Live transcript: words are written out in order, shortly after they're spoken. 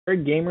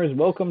Alright, gamers,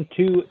 welcome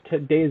to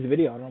today's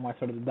video. I don't know why I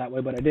started it that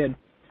way, but I did.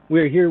 We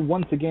are here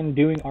once again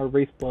doing our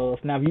race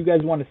playlist. Now, if you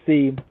guys want to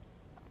see,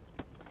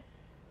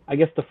 I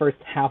guess the first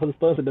half of this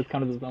playlist, it does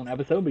count as its own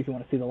episode, but if you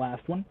want to see the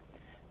last one,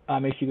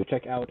 make sure you go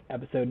check out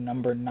episode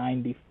number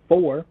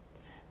 94.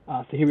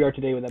 So here we are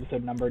today with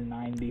episode number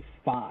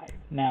 95.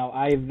 Now,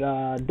 I've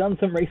done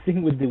some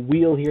racing with the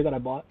wheel here that I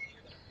bought.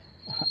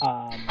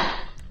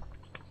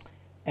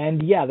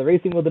 And yeah, the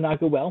racing wheel did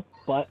not go well,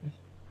 but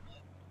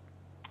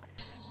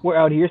we're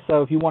out here,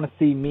 so if you want to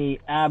see me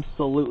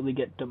absolutely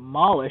get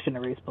demolished in a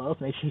race playlist,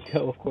 make sure you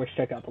go, of course,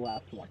 check out the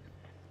last one.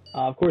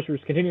 Of course, we're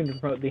continuing to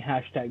promote the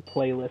hashtag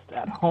playlist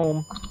at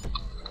home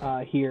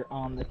here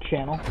on the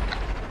channel.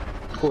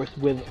 Of course,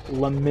 with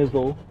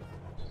Lamizzle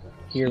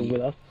here with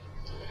us.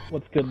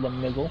 What's good,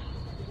 Lamizzle?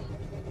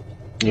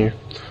 Yeah.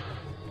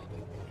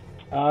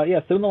 Yeah,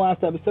 so in the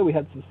last episode, we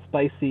had some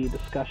spicy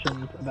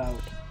discussions about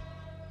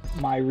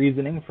my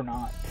reasoning for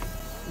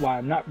why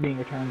I'm not being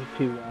returned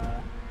to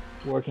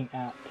working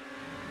at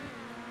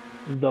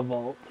the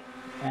vault,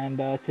 and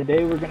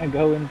today we're gonna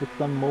go into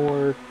some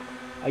more,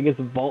 I guess,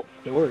 vault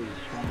stories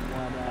from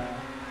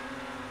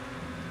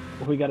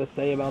what we got to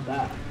say about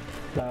that.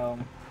 So,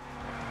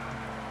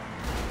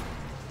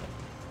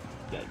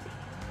 yikes.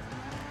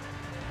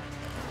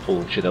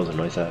 Holy shit, that was a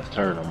nice ass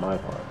turn on my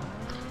part.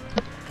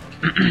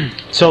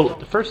 So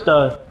the first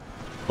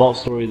vault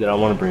story that I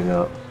want to bring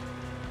up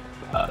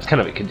is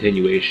kind of a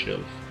continuation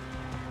of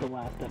The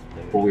last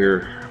episode. what we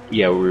were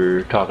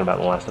talking about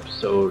in the last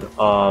episode.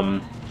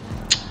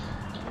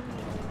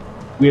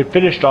 We had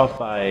finished off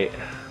by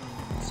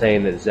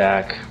saying that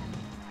Zach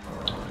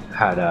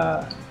had,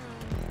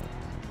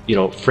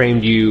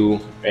 framed you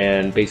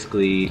and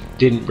basically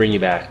didn't bring you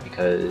back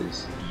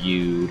because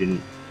you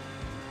didn't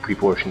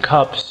pre-portion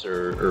cups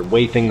or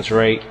weigh things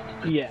right.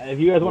 Yeah, if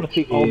you guys want to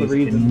see all the Is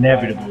reasons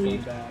inevitably- why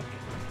I'm not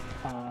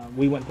coming back,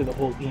 we went through the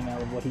whole email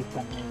of what he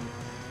sent me.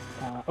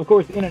 Of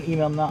course, in an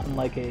email, not in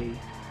like a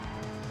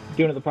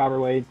doing it the proper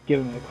way,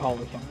 giving me a call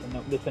or something.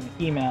 No, just an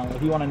email.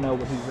 If you want to know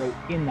what he wrote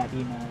in that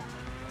email,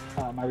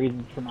 my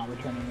reasons for not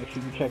returning, make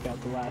sure you check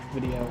out the last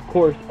video. Of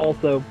course,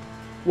 also,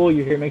 while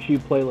you're here, make sure you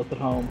playlist at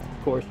home.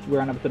 Of course, we're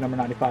on episode number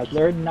 95. So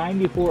there are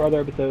 94 other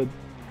episodes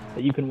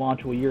that you can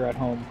watch while you're at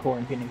home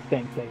quarantining,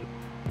 staying safe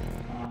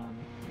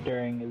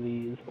during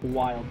these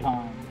wild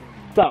times.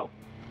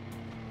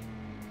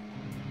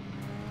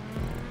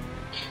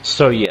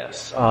 So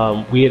yes,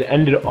 we had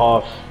ended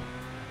off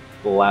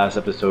the last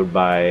episode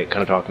by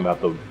kind of talking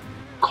about the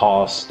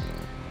cost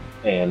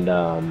and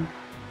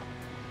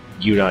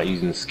you not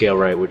using the scale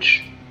right,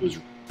 which was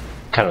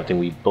kind of a thing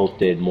we both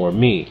did, more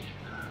me.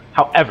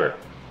 However,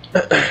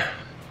 there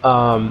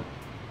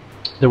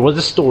was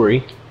a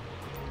story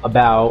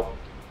about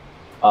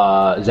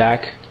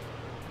Zach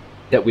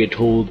that we had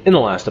told in the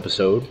last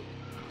episode,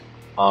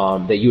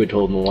 that you had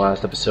told in the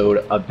last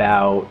episode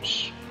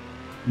about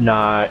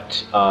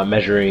not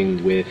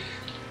measuring with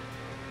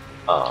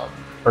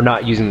or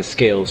not using the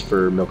scales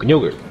for milk and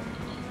yogurt.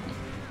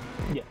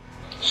 Yeah.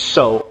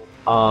 So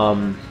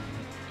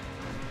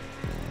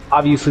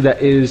obviously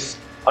that is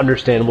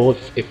understandable.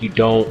 If you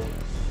don't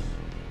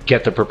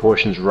get the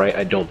proportions right,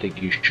 I don't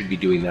think you should be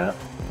doing that,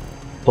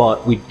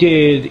 but we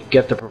did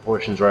get the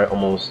proportions right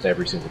almost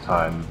every single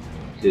time.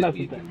 That's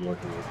We've the been thing.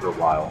 working with it for a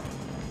while.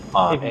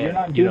 If you're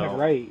not doing it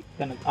right,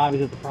 then it's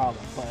obviously the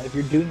problem. But if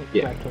you're doing it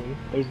Yeah. correctly,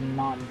 there's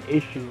not an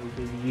issue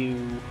with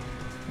you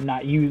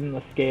not using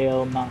the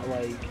scale, not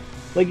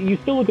like you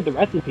still look at the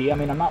recipe. I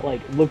mean, I'm not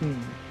like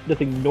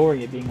just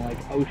ignoring it, being like,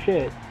 oh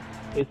shit,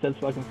 it says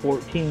fucking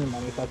 14.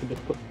 Let me fucking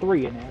just put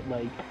 3 in it.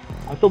 Like,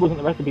 I'm still looking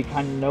at the recipe,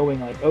 kind of knowing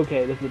like,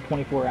 okay, this is a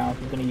 24 ounce.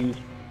 It's gonna use,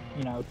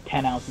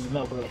 10 ounces of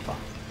milk, or whatever the fuck.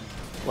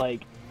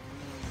 Like,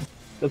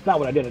 that's not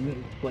what I did. I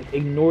didn't like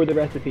ignore the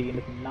recipe and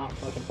just not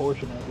fucking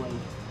portion it. Like,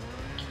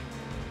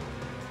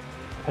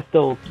 I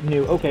still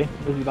knew, okay,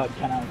 this is about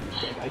 10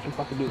 ounces. Like, I can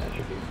fucking do that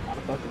shit, dude. I'm not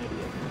a fucking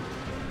idiot.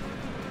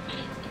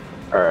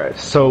 Alright,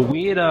 so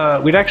we'd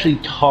actually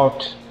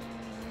talked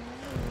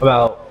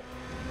about,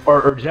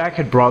 or Zach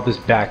had brought this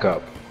back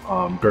up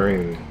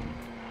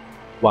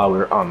while we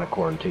were on the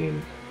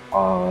quarantine.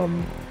 Oh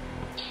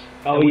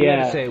and we had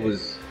yeah, to say it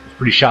was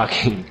pretty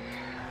shocking.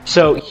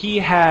 So he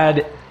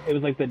had, it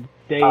was like the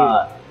day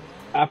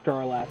after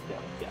our last day,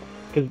 yeah.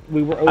 Because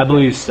we were open, I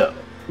believe so.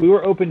 we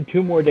were open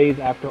 2 more days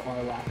after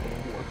our last day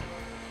of work.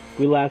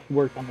 We last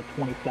worked on the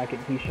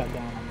 22nd, he shut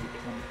down on the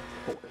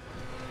 24th.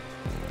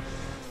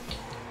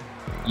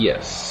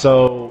 Yes.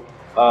 So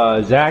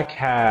Zach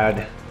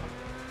had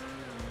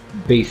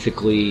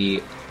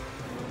basically,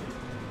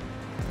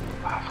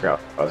 I forgot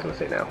what I was gonna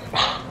say now.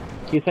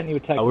 He sent you a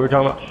text We were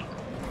talking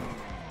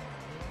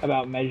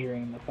about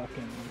measuring the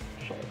fucking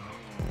shit.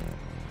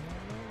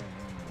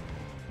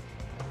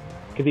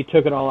 Because he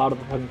took it all out of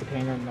the fucking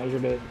container and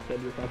measured it and said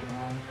you're fucking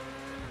wrong.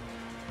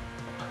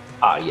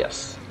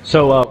 Yes.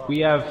 So we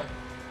have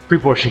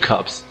pre-portion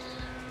cups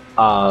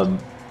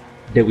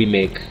that we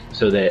make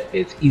so that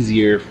it's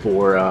easier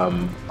for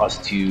us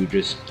to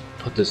just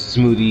put the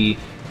smoothie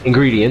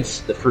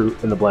ingredients, the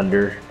fruit in the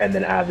blender, and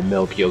then add the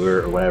milk,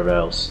 yogurt, or whatever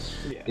else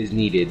is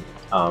needed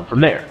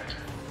from there.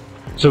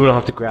 So we don't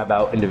have to grab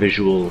out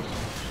individual,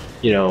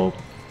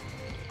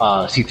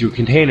 see-through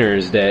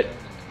containers that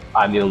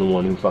I'm the only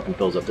one who fucking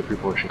fills up the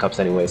pre-portioned cups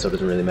anyway, so it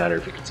doesn't really matter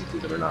if you can see through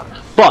them or not.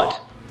 But,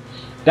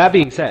 that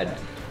being said,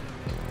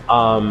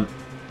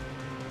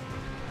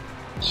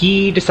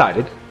 he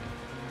decided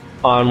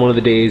on one of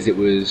the days it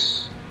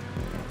was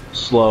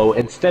slow,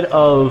 instead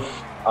of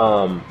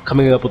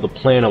coming up with a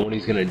plan on what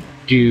he's going to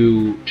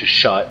do to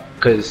shut,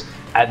 because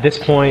at this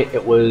point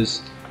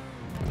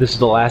this is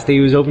the last day he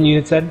was open, you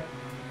had said?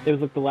 It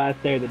was like the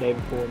last day or the day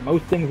before.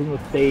 Most things in the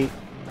state,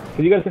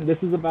 because you gotta think,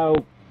 this is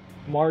about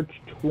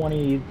March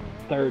 23rd,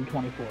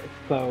 24th,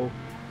 so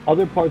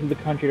other parts of the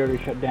country had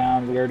already shut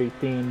down. We already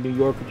seen New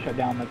York had shut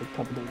down like a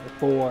couple days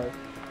before.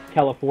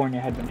 California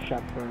had been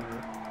shut for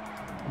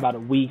about a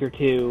week or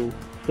two,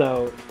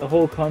 so the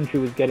whole country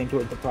was getting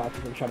towards the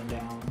process of shutting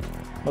down.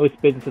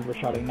 Most businesses were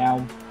shutting. Now,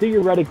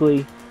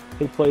 theoretically,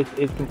 his place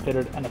is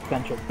considered an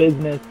essential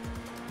business.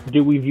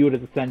 Do we view it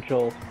as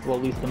essential? Well,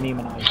 at least the meme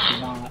and I do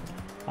not.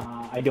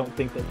 I don't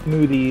think that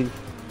smoothies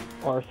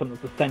are something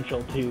that's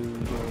essential to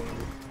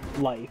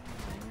your life.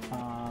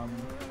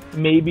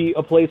 Maybe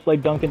a place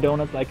like Dunkin'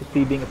 Donuts I could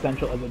see being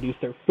essential as they do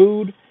serve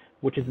food,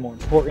 which is more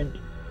important,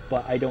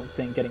 but I don't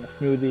think getting a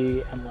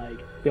smoothie and like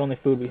the only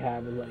food we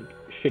have is like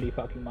shitty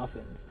fucking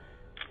muffins.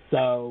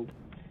 So,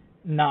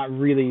 not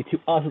really, to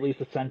us at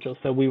least, essential,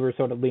 so we were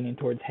sort of leaning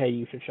towards, hey,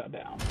 you should shut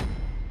down.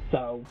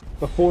 So,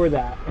 before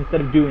that, instead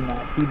of doing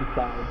that, he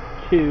decided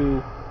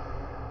to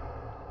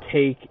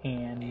take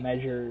and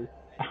measure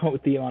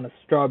out the amount of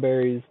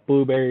strawberries,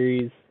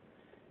 blueberries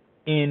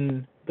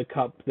in the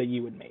cup that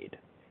you had made.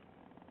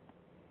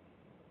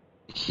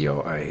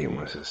 Yo, I hate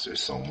my sister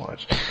so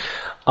much.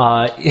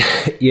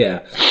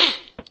 Yeah.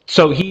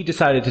 So he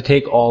decided to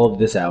take all of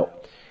this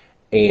out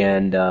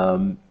and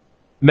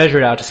measure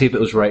it out to see if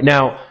it was right.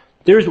 Now,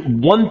 there's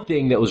one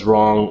thing that was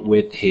wrong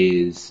with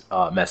his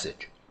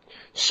message.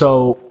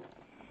 So,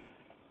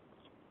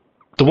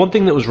 the one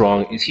thing that was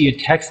wrong is he had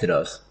texted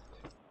us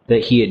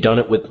that he had done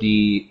it with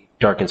the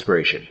Dark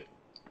Inspiration.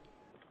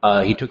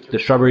 He took the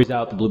strawberries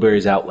out, the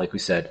blueberries out, like we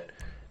said,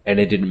 and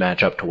it didn't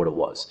match up to what it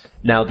was.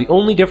 Now, the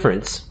only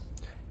difference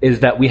is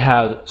that we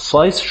have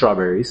sliced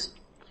strawberries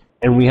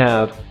and we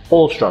have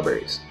whole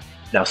strawberries.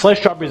 Now,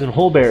 sliced strawberries and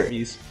whole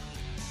berries,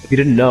 if you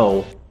didn't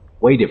know,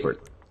 way different.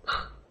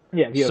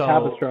 Yeah, if you have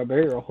half a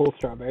strawberry or a whole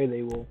strawberry,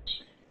 they will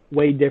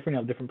weigh different,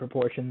 have different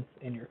proportions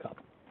in your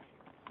cup.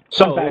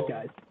 So, fact,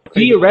 guys.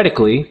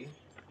 Theoretically,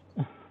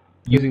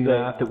 using the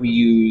math that we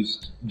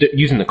used,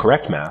 using the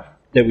correct math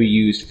that we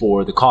used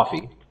for the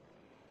coffee,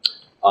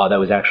 that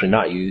was actually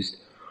not used,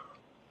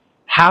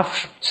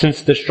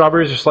 since the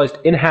strawberries are sliced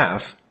in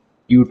half,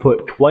 you would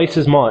put twice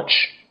as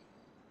much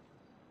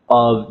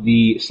of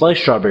the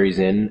sliced strawberries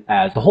in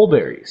as the whole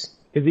berries.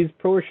 Because these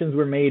portions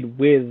were made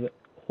with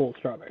whole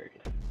strawberries,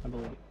 I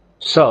believe.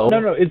 So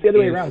No, it's the other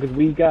way around, because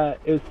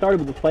it started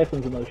with the sliced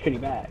ones in those shitty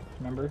bags,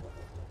 remember?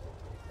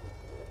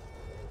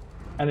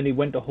 And then he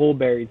went to whole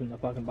berries in the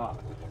fucking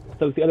box.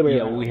 So it's the other way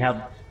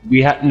around.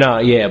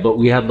 Yeah, but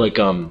we had like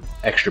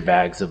extra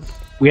bags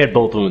we had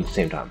both of them at the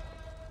same time.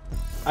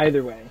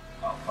 Either way,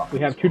 we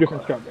have two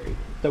different strawberries.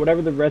 So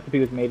whatever the recipe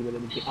was made with,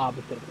 it was the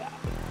opposite of that.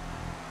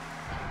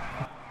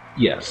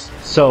 Yes.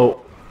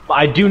 So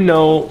I do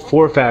know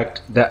for a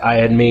fact that I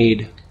had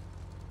made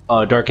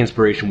Dark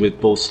Inspiration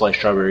with both sliced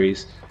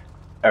strawberries,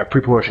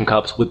 pre-portioned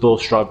cups with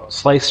both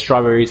sliced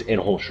strawberries and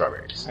whole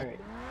strawberries. All right.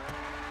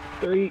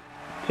 3,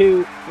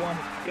 2, 1,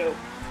 go.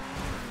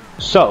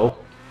 So,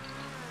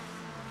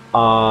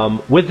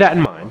 with that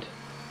in mind,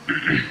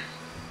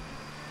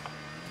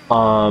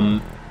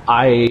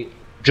 I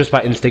just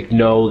by instinct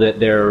know that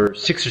there are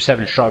 6 or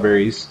 7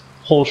 strawberries,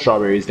 whole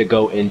strawberries, that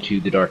go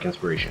into the Dark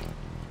Inspiration.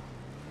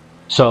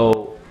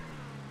 So,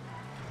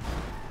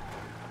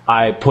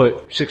 I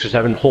put 6 or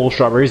 7 whole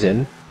strawberries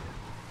in,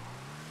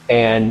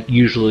 and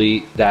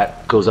usually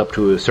that goes up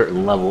to a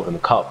certain level in the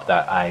cup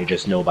that I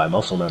just know by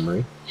muscle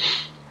memory.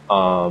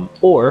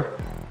 Or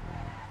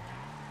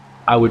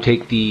I would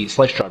take the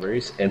sliced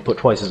strawberries and put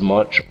twice as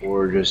much,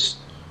 or just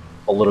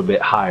a little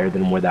bit higher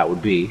than where that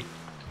would be.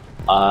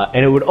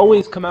 And it would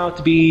always come out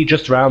to be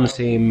just around the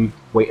same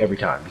weight every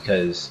time,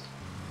 because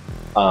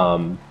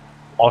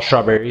all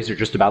strawberries are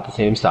just about the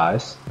same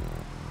size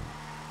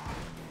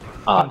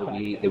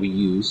that we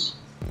use.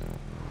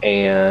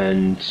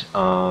 And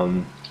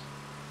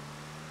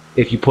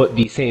if you put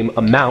the same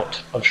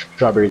amount of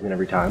strawberries in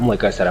every time,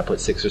 like I said, I put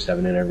 6 or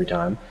 7 in every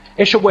time,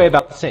 it should weigh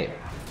about the same.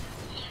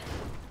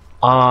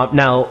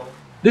 Now,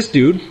 this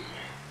dude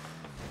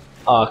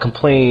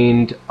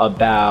complained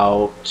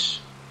about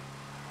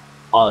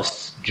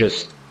us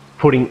just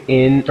putting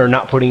in, or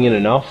not putting in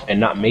enough, and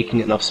not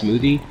making enough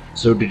smoothie,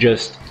 so to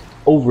just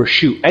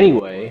overshoot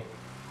anyway,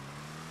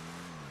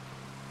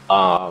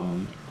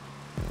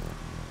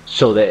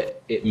 so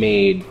that it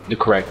made the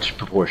correct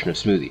proportion of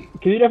smoothie.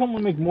 Because you definitely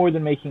want to make more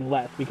than making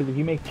less, because if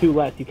you make too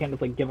less, you can't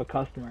just like give a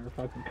customer a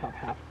fucking cup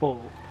half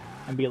full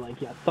and be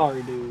like, yeah,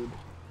 sorry dude.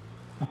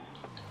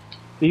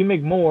 So you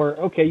make more,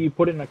 okay, you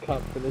put it in a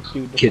cup for this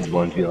dude to Kids fucking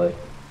one feel drink.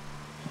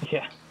 like.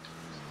 Yeah.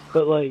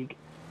 But like,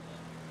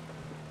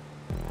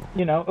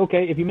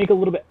 okay, if you make a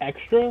little bit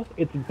extra,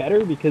 it's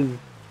better because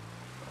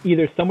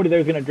either somebody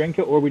there's gonna drink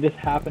it, or we just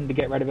happen to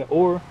get rid of it,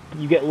 or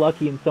you get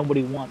lucky and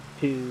somebody wants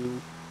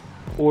to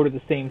order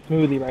the same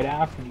smoothie right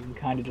after, and you can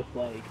kind of just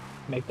like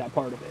make that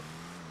part of it.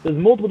 There's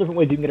multiple different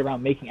ways you can get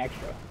around making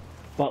extra,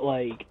 but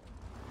like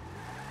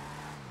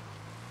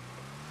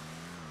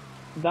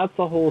that's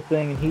the whole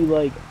thing. And he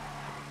like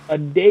a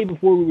day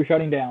before we were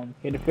shutting down,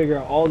 he had to figure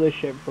out all this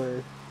shit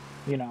for,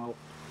 you know,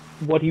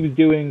 what he was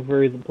doing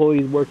for his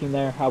employees working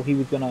there, how he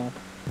was gonna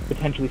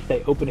potentially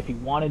stay open if he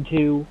wanted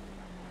to.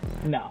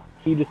 No,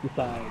 he just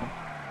decided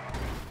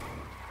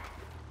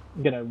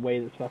I'm gonna weigh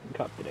this fucking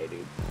cup today,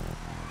 dude.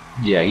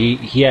 Yeah,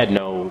 he had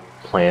no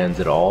plans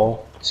at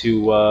all He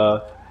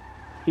was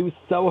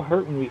so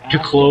hurt when we to asked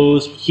him.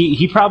 close.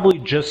 He probably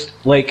just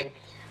like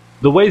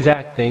the way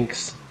Zach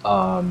thinks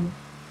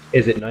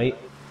is at night.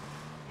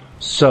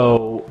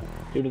 So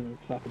Dude doesn't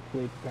fucking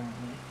sleep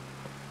apparently.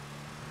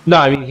 no,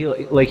 I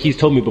mean he's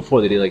told me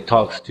before that he like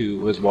talks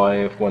to his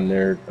wife when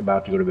they're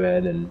about to go to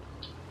bed, and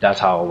that's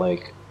how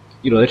like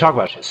they talk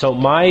about shit. So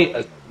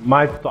my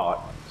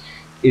thought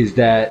is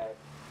that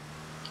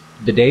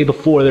the day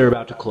before they're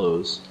about to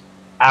close,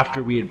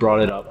 after we had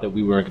brought it up that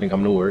we weren't going to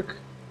come to work,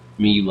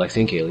 me,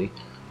 Lexi, and Kaylee.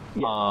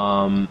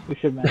 Yeah. We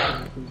should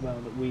mention this as well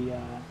that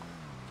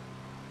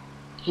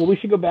we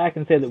should go back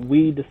and say that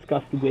we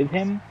discussed with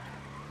him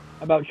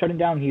about shutting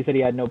down. He said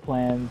he had no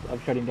plans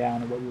of shutting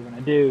down or what we were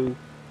gonna do,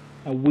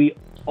 and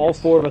all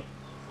four of us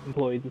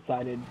employees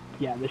decided,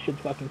 yeah, this shit's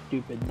fucking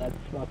stupid. Let's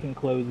fucking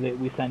close it.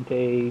 We sent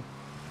a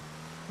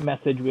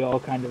message. We all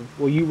kind of,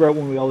 well, you wrote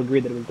when we all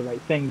agreed that it was the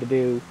right thing to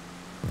do,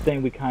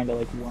 saying we kind of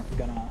like weren't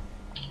gonna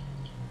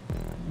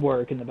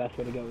work, and the best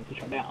way to go is to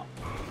shut down.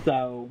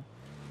 So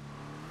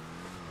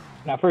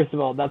now, first of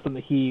all, that's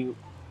something he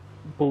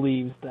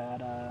believes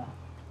that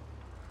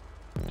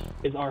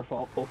is our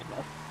fault, both of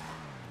us,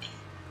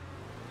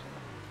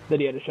 that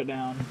he had to shut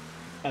down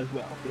as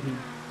well. That he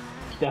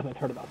definitely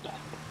heard about that.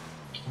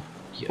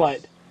 Yes.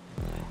 But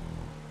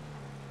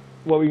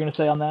what were you going to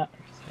say on that?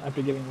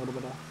 After giving a little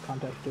bit of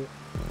context to it.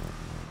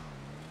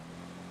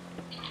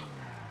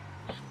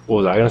 What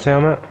was I going to say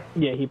on that?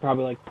 Yeah, he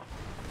probably like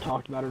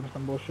talked about it or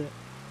some bullshit.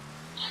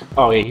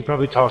 Oh yeah, he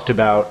probably talked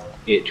about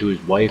it to his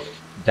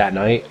wife that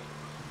night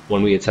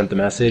when we had sent the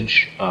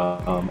message,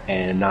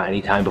 and not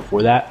any time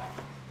before that.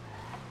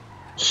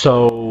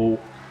 So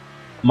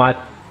my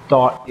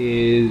thought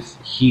is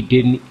he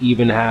didn't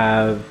even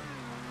have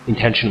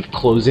intention of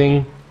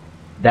closing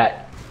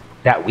that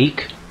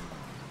week.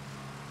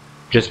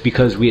 Just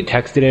because we had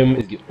texted him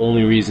is the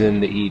only reason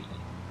that he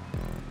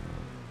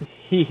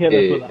hit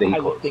us with that a, he I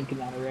was closed. thinking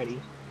that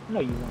already. No,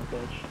 you weren't,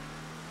 bitch.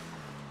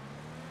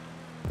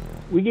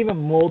 We gave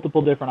him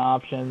multiple different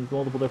options,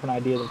 multiple different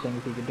ideas of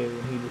things he could do,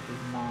 and he just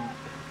is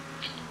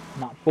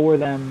not for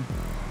them.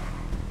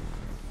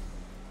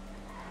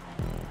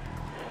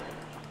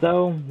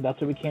 So that's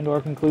where we came to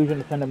our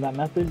conclusion to send him that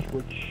message,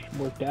 which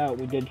worked out.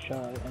 We did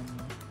shut, and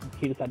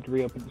he decided to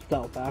reopen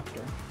himself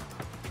after.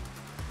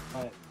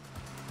 But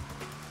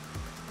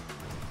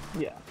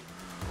yeah,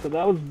 so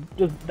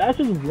that's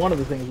just one of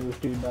the things that this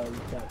dude does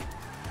that's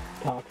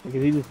toxic,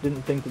 because he just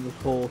didn't think that this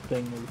whole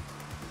thing was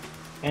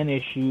an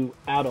issue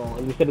at all.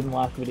 As we said in the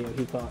last video,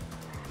 he thought,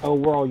 oh,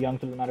 we're all young,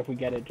 so it doesn't matter if we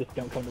get it, just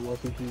don't come to work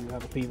if you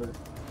have a fever.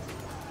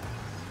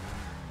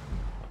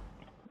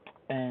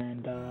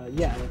 And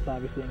yeah, that's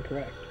obviously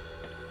incorrect.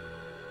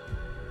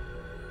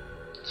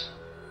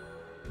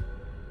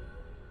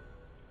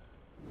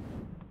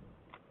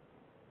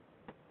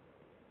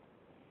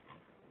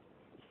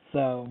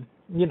 So,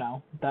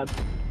 that's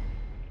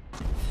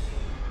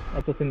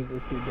the thing that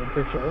this dude did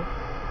for sure.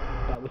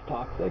 That was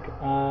toxic.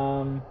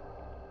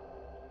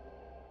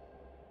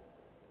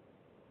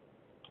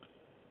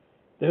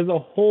 There's a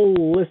whole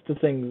list of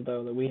things,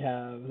 though, that we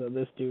have that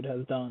this dude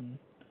has done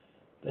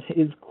that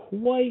is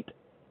quite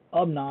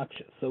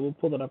obnoxious. So we'll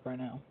pull that up right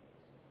now.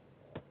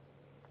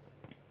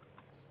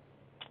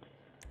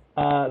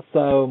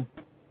 So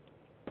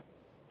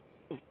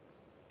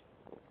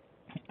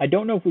I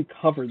don't know if we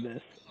covered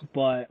this,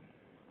 but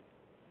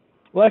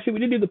well, actually, we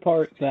did do the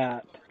part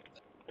that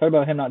talked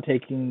about him not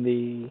taking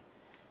the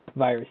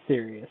virus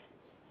serious.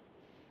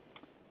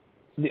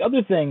 The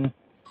other thing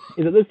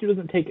is that this dude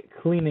doesn't take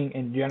cleaning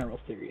in general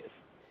serious.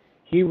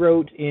 He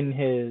wrote in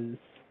his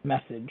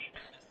message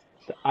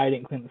that I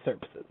didn't clean the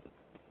surfaces.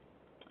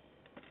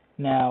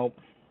 Now,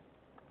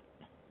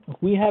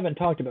 we haven't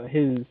talked about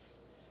his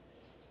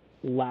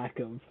lack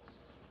of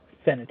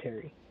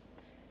sanitary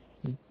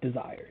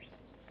desires.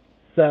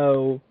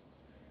 So,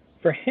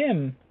 for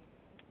him,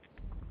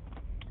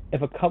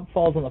 if a cup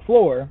falls on the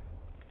floor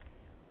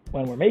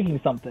when we're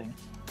making something,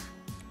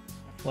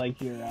 like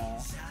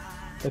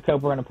the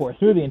cup we're going to pour a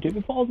smoothie into, if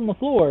it falls on the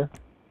floor,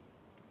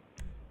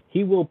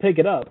 he will pick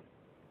it up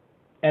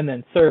and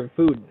then serve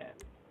food in it.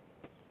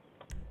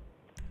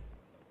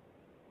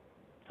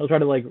 He'll try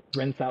to like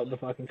rinse out the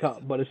fucking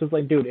cup, but it's just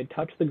like, dude, it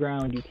touched the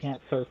ground, you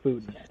can't serve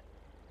food in it.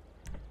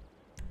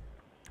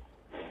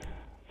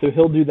 So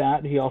he'll do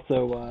that. He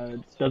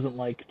also doesn't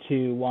like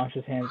to wash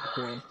his hands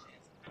before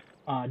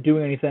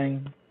doing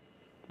anything,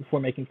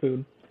 before making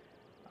food.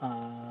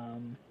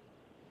 Um,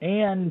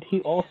 and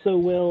he also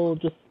will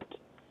just,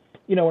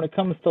 when it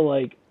comes to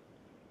like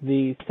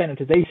the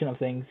sanitization of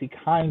things, he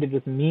kind of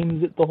just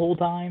memes it the whole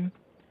time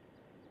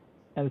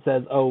and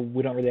says, "Oh,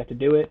 we don't really have to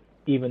do it,"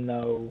 even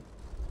though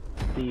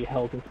the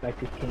health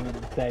inspectors came in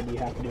and said you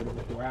have to do it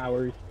every 4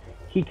 hours.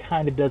 He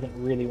kind of doesn't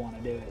really want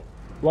to do it.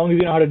 As long as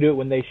you know how to do it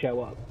when they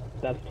show up,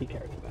 that's what he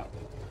cares about.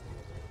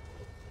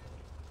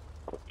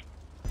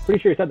 Pretty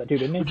sure he said that too,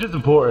 didn't he? Which is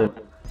important.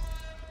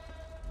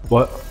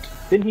 What?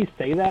 Didn't he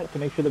say that to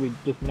make sure that we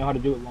just know how to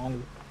do it as long as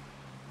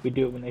we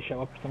do it when they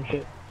show up or some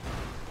shit?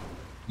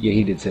 Yeah,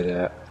 he did say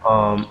that.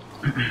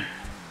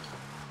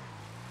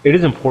 It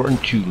is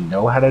important to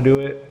know how to do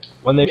it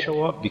when they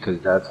show up because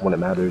that's when it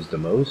matters the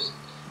most.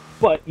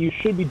 But you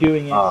should be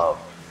doing it all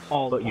the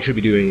time. But you should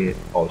be doing it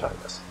all the time,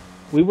 yes.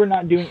 We were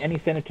not doing any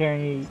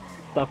sanitary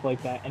stuff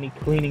like that, any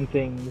cleaning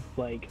things,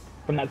 like,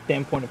 from that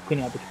standpoint of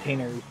cleaning out the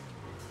containers,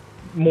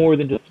 more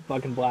than just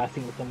fucking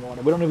blasting with some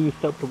water. We don't even use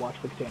soap to wash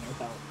the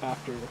containers out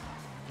after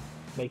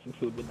making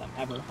food with them,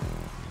 ever.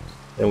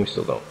 And we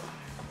still don't.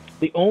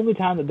 The only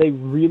time that they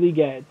really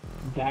get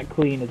that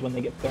clean is when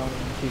they get thrown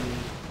into the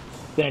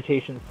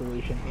sanitation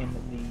solution in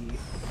the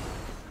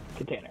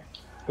container,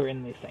 or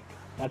in the sink.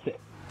 That's it.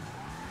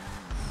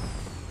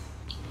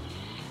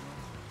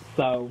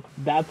 So,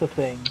 that's a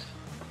thing.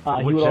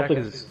 What Jack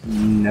has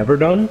never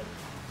done?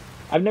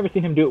 I've never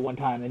seen him do it one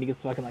time, and he gets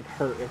fucking, like,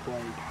 hurt if,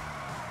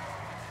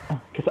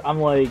 like... Because I'm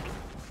like...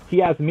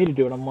 He asked me to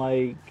do it, I'm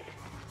like,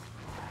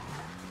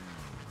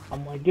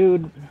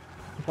 dude,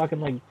 I'm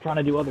fucking, like, trying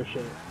to do other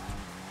shit.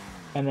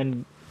 And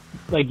then,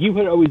 like, you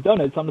had always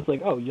done it, so I'm just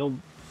like, oh,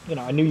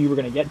 I knew you were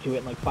gonna get to it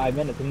in, like, 5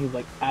 minutes, and he was,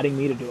 like, adding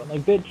me to do it. I'm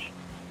like, bitch,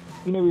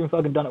 you never even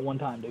fucking done it one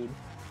time, dude.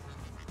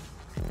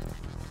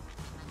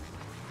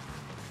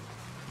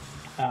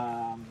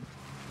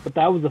 But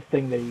that was the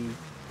thing that he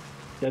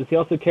does. He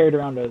also carried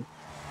around a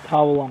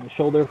towel on his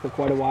shoulder for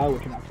quite a while,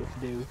 which you're not supposed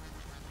to do,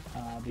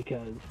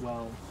 because,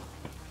 well,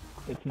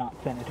 it's not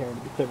sanitary to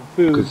be serving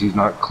food. Because he's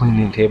not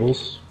cleaning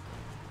tables?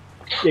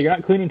 Yeah, you're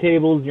not cleaning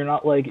tables, you're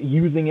not, like,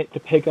 using it to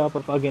pick up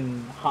a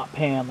fucking hot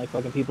pan like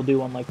fucking people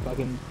do on, like,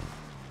 fucking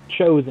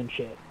shows and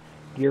shit.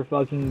 You're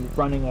fucking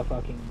running a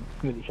fucking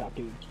smoothie shop,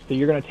 dude. So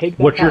you're gonna take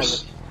that towel...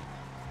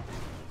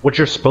 What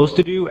you're supposed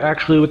to do,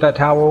 actually, with that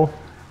towel...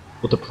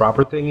 What the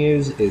proper thing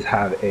is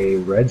have a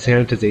red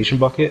sanitization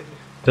bucket,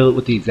 fill it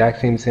with the exact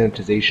same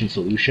sanitization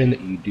solution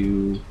that you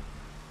do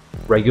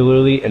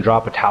regularly, and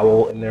drop a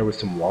towel in there with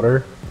some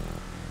water,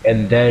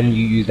 and then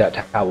you use that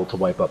towel to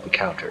wipe up the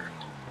counter.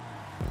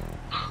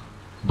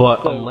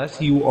 But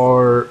unless you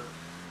are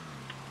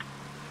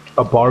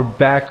a bar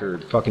back or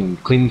fucking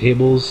cleaning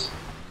tables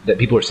that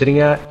people are sitting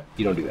at,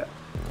 you don't do that.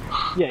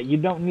 Yeah, you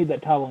don't need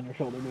that towel on your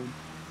shoulder, dude.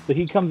 So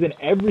he comes in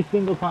every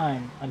single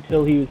time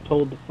until he was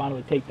told to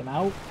finally take them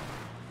out.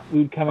 We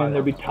would come in,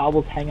 there'd be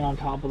towels hanging on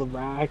top of the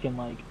rack and,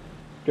 like,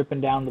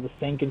 dripping down to the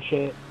sink and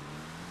shit.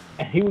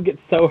 And he would get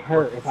so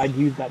hurt if I'd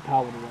use that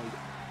towel to,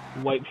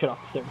 like, wipe shit off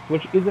the surface,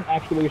 which isn't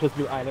actually what you're supposed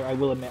to do either. I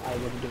will admit I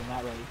wasn't doing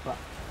that right, but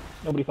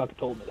nobody fucking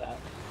told me that.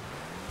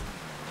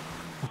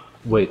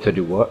 Wait, to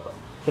do what?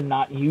 To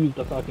not use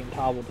the fucking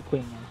towel to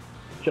clean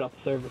shit off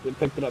the surface. It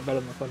picked it up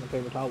better than the fucking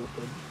paper towels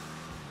did.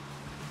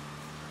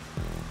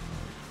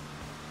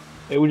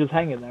 It was just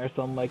hanging there,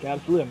 so I'm like,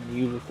 absolutely, I'm gonna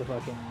use this to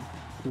fucking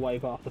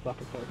wipe off the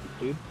fucking surface,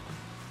 dude.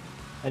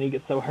 And he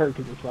gets so hurt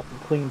because it's fucking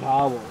clean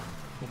towel that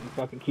he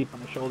fucking keep on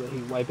his shoulder,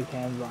 he wipe his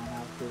hands on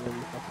after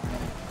every fucking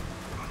minute.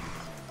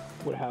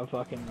 Would have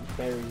fucking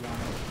berries on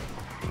it.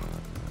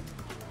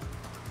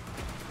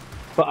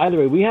 But either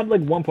way, we had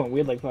like one point, we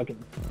had like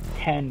fucking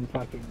 10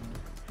 fucking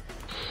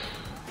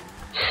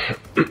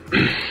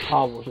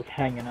towels just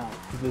hanging out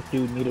because this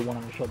dude needed one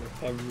on his shoulder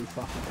every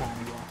fucking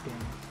time he walked in.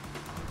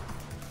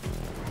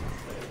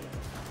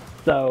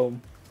 So,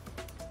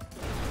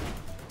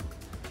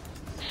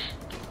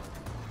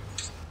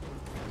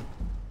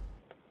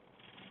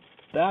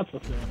 that's the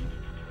thing.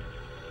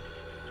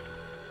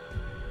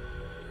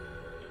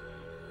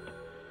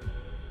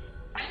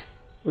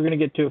 We're going to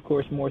get to, of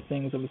course, more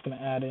things I'm just going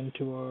to add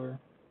into our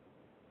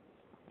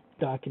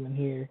document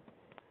here.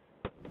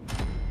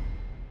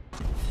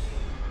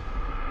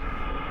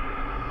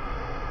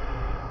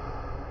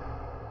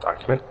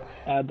 Document?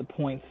 Add the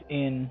points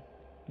in,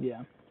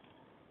 yeah.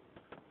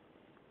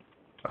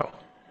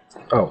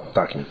 Oh,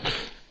 document.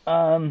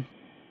 So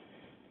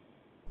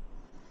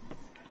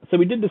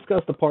we did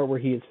discuss the part where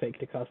he is fake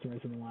to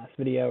customers in the last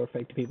video, or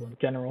fake to people in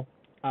general.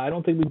 I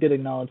don't think we did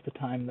acknowledge the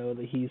time, though,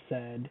 that he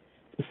said,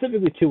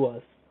 specifically to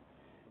us,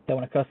 that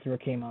when a customer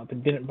came up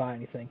and didn't buy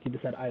anything, he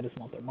just said, I just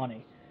want their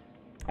money.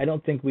 I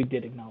don't think we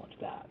did acknowledge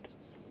that.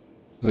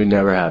 We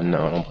never have,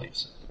 no, I don't believe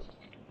so.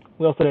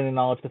 We also didn't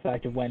acknowledge the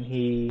fact of when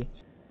he...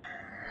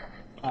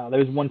 there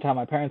was one time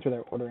my parents were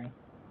there ordering,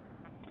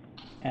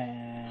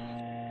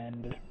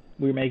 and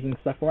we were making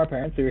stuff for our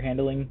parents. We were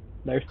handling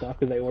their stuff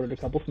because they ordered a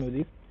couple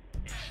smoothies.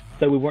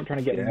 So we weren't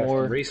trying to get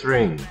more... Race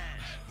ring.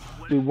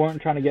 we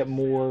weren't trying to get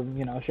more,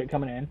 you know, shit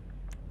coming in.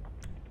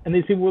 And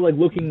these people were like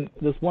looking.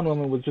 This one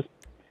woman was just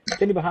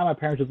standing behind my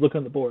parents, just looking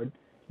at the board,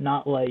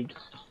 not like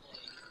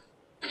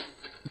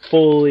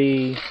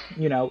fully,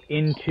 you know,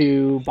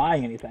 into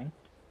buying anything.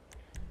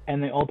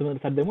 And they ultimately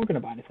decided they weren't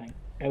going to buy anything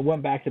and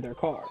went back to their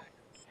car.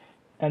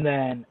 And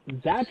then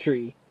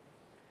Zachary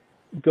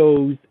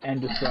goes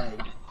and just like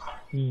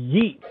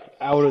yeets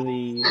out of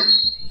the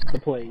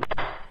place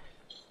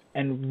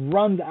and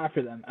runs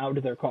after them out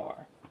to their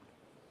car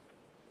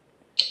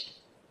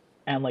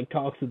and like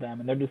talks to them,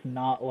 and they're just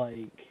not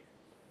like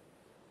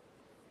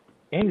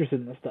interested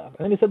in this stuff.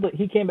 And then he said that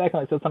he came back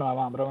and like said something to my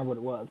mom, but I don't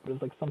remember what it was, but it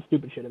was like some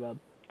stupid shit about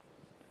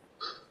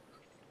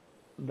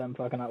them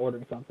fucking not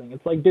ordering something.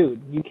 It's like,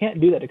 dude, you can't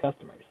do that to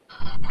customers.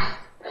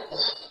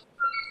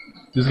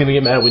 Who's gonna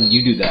get mad when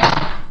you do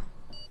that?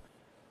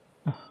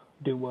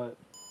 Do what?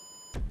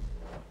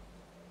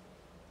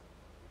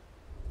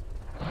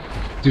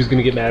 Who's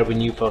gonna get mad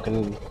when you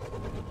fucking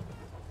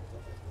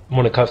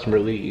when a customer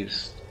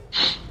leaves?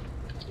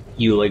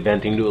 You like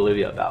venting to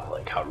Olivia about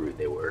like how rude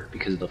they were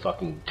because of the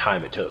fucking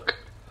time it took.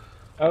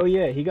 Oh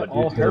yeah, he got But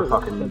all hurt.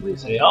 Fucking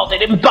say, oh, they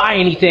didn't buy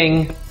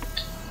anything.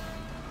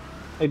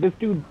 Like, this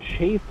dude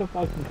chased a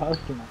fucking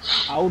customer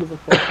out of the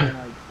fucking,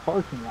 like,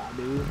 parking lot,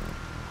 dude.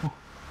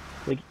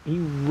 Like, he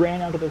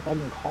ran out to their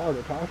fucking car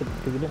to talk to them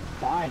because they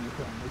didn't buy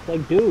anything. It's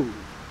like, dude,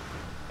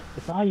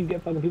 it's not how you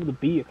get fucking people to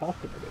be a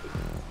customer, dude.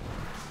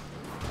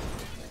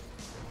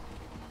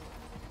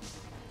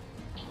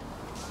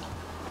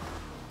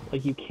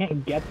 Like, you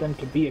can't get them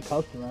to be a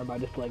customer by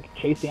just, like,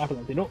 chasing after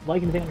them. If they don't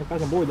like anything on your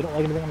fucking board, they don't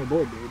like anything on your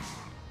board, dude.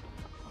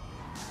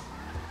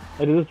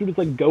 Like, does this dude just,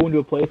 like, go into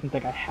a place and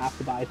think I have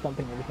to buy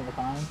something every single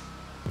time?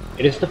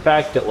 It is the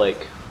fact that,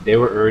 like, they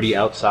were already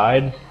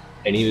outside,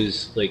 and he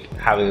was, like,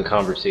 having a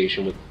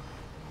conversation with...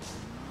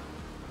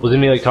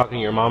 Wasn't he, like, talking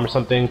to your mom or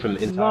something from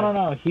the inside?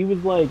 No. He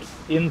was, like,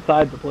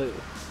 inside the place.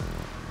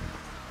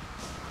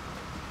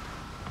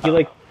 He,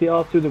 like,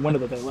 saw through the window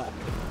that they left.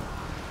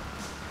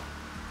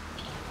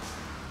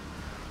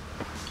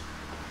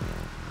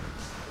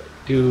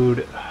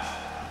 Dude.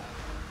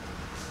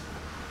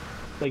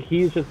 Like,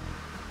 he's just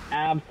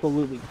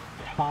absolutely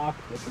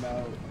toxic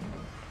about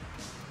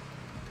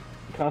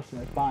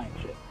customers buying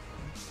shit.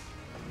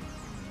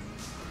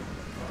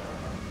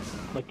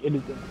 Like, it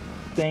is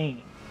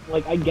insane.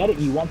 Like, I get it,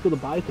 you want people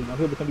to buy things, you want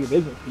people to come to your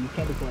business, but you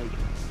can't just, like,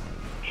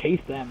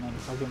 chase them and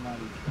fucking, like...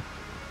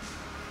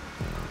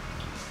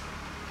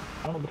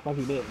 I don't know what the fuck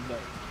he did, but...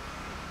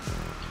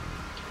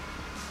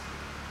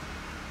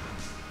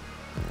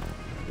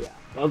 Yeah,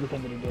 that was the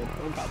thing that he did.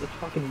 Oh god, this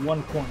fucking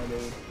one corner,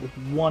 dude. This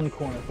one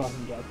corner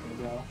fucking gets me,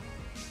 bro.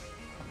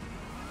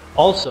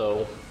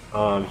 Also,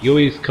 he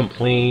always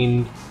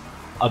complained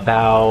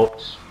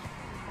about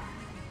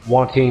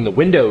wanting the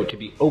window to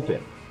be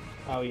open.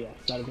 Oh yes,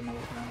 that is another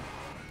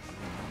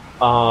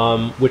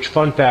thing. Which,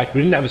 fun fact,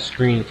 we didn't have a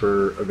screen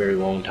for a very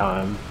long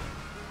time.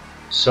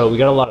 So we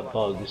got a lot of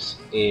bugs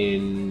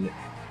in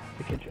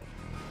the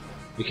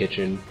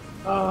kitchen,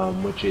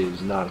 which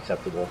is not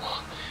acceptable.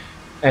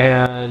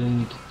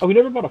 And... Oh, we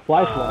never bought a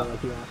fly swatter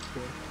like you asked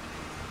for.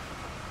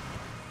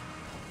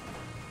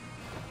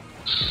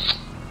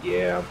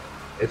 Yeah,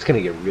 it's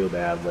gonna get real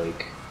bad,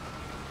 like,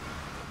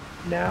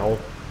 now.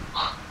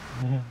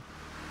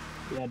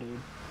 Yeah, dude.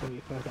 It's gonna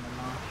be fucking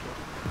obnoxious.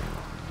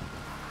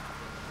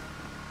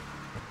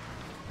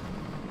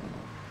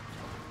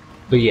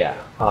 But yeah,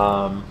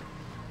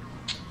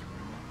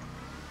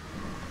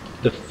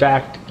 the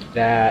fact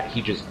that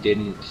he just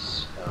didn't...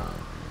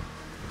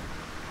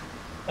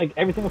 Like,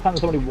 every single time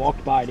that somebody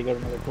walked by to go to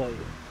another place,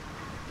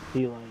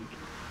 he, like...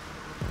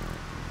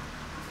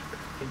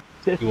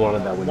 insisted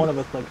wanted that window. One of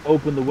us, like,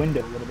 open the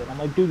window a little bit. I'm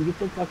like, dude, you're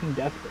so fucking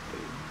desperate,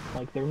 dude.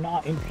 Like, they're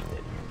not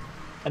interested.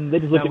 And they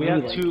just look at me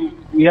like...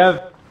 We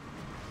have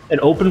an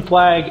open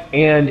flag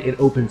and an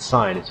open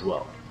sign as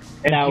well.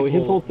 And now,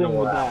 his whole thing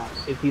with that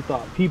is he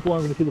thought people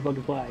aren't going to see the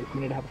fucking flags.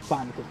 We need to have a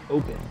sign that says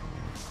open.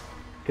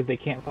 Because they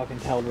can't fucking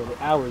tell where the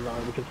hours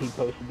are because he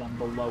posted them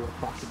below a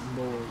fucking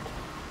board.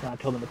 And I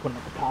told him to put them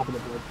at the top of the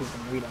board so we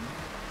can read them.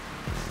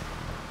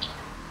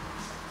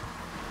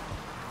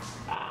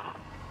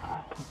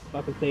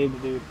 Fucking saved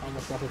it, dude.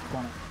 Almost got his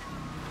corner.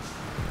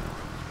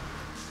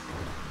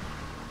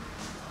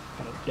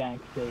 Got a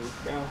dank save,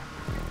 bro.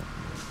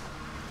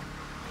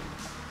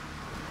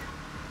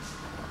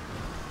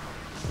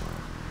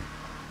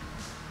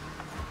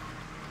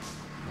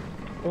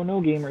 Oh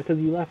no, gamer, it says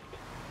you left.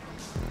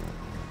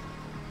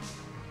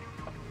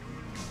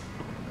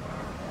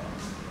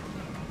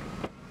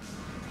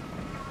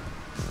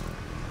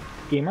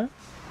 Gamer?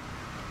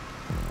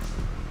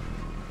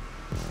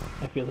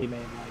 I feel he may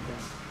have lied then.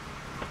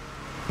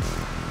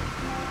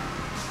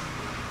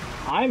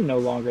 I'm no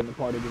longer in the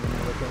party doing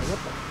everything. What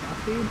the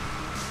fuck, dude?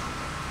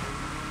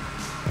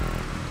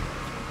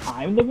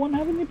 I'm the one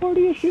having the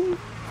party issues?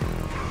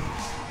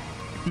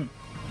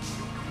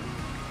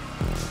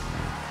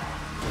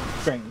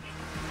 Strange.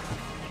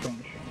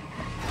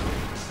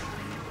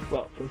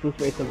 Well, since this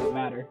race doesn't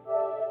matter,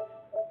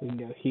 we can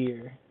go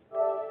here.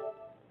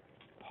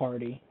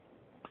 Party.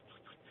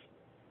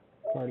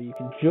 Party you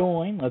can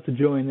join. Let's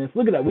join this.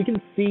 Look at that. We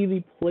can see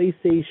the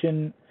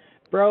PlayStation.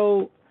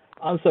 Bro,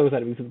 I'm so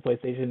excited we see the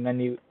PlayStation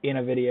menu in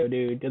a video,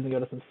 dude. It doesn't go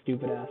to some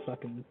stupid ass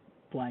fucking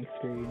blank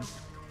screen.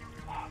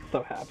 Oh, I'm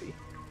so happy.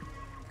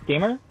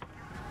 Gamer?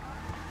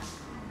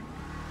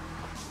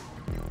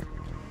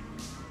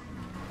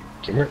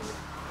 Gamer?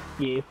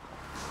 Yes.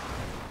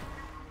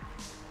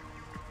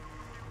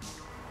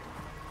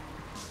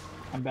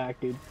 I'm back,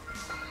 dude.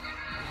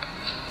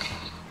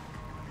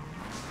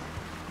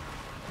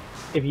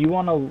 If you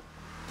want to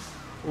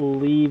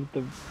leave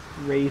the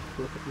race,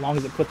 as long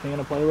as it puts me in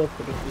a playlist,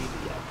 I don't leave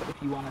it yet. But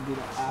if you want to do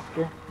that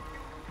after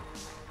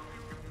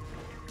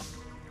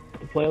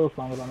the playlist, as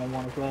long as I'm in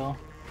one as well,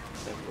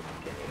 then we're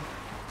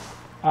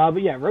okay.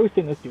 But yeah,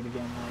 roasting this dude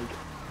again, like,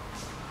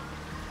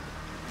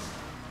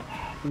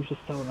 he was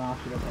just so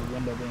obnoxious about that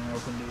window being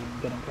open, dude,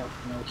 and getting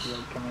customers to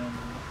like come in.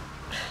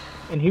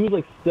 And he was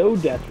like so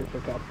desperate for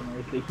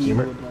customers that he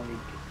would like,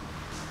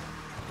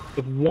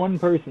 if one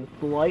person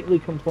slightly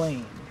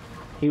complained,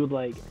 he would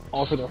like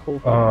offer their whole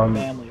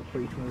family a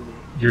free smoothie.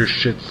 Your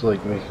shit's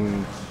like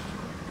making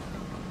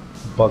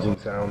buzzing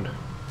sound,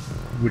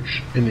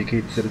 which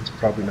indicates that it's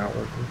probably not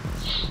working.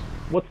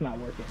 What's not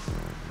working?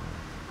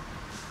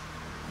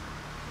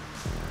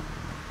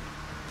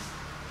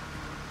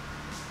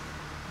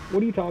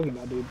 What are you talking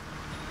about, dude?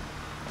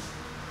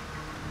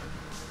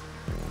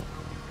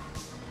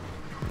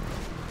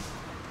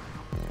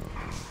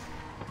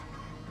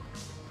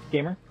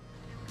 Gamer?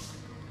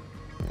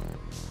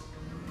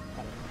 I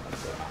don't know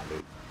what's going on,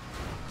 dude.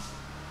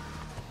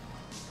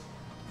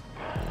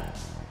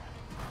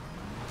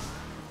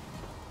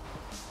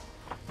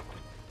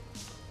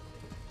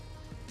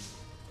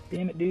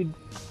 Damn it, dude.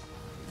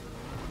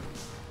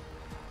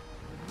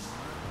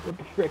 What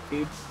the frick,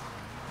 dude?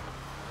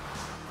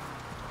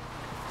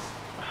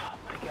 Oh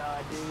my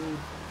god, dude.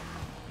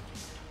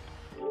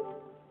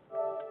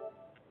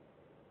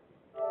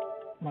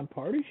 My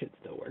party shit's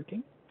still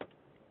working.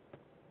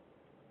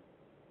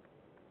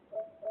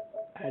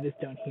 I just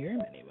don't hear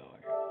him anymore.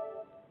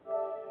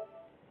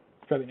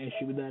 There's probably an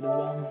issue with that as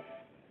well.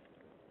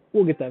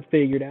 We'll get that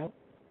figured out.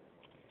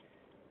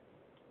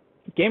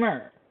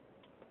 Gamer!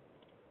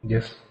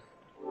 Yes.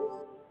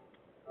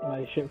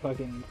 My shit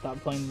fucking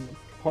stopped playing the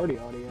party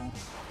audio.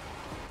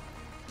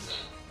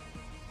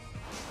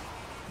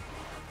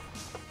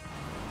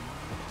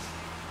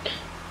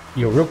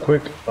 Yo, real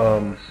quick,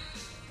 oh,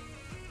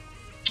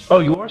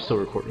 you are still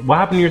recording. What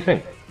happened to your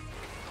thing?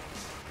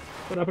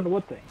 What happened to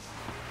what thing?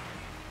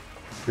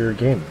 Your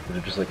game. Did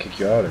it just like kick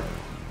you out or?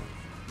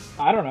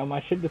 I don't know, my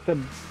shit just said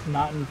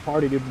not in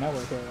party dude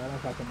network area. I don't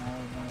fucking know.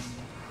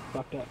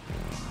 Fucked up.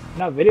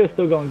 Now video's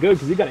still going good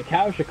because you got a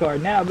capture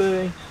card now,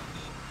 boy.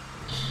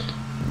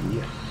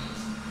 Yeah.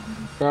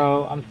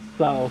 Bro, I'm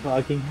so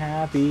fucking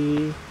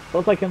happy.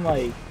 Looks like I can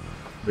like.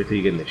 Wait till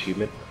you get an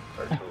achievement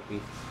or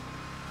trophy.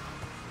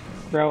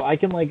 Bro, I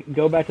can like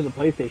go back to the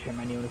PlayStation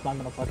menu and it's not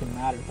gonna fucking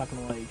matter. It's not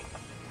gonna like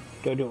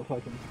go to a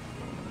fucking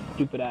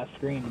stupid ass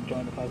screen and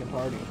join the fucking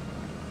party.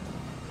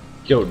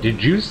 Yo,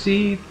 did you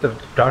see the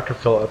Dr.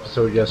 Phil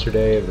episode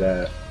yesterday of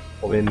that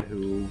woman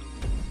who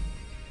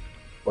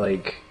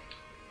like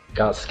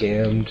got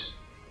scammed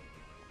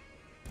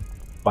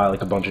by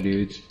like a bunch of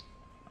dudes?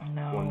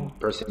 No. One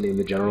person named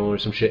the General or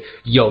some shit.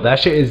 Yo, that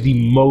shit is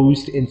the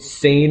most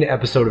insane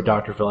episode of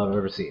Dr. Phil I've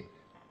ever seen.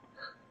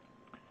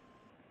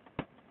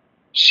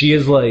 She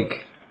is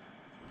like,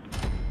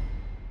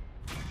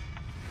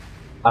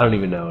 I don't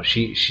even know.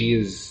 She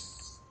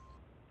is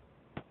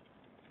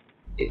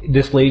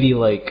this lady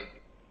like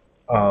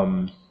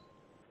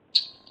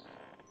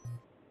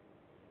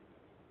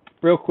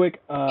real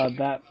quick,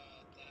 that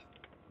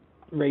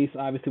race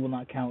obviously will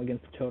not count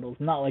against the totals.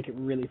 Not like it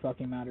really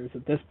fucking matters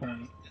at this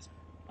point.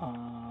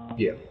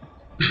 Yeah.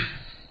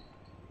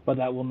 But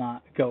that will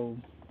not go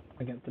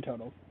against the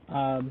totals.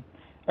 Alright,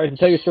 so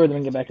tell your story, then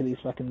we can get back to these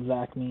fucking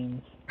Zach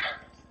memes.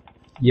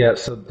 Yeah,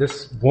 so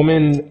this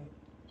woman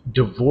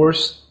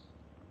divorced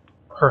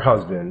her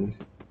husband.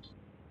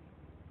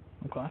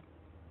 Okay.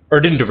 Or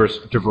didn't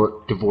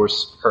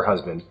divorce her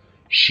husband.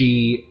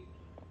 She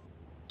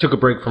took a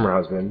break from her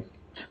husband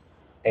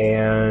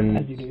and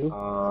As you do.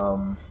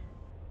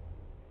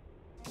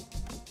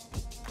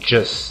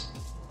 just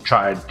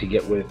tried to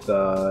get with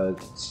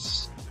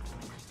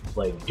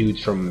like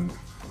dudes from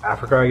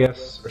Africa, I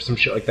guess, or some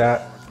shit like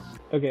that.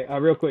 Okay,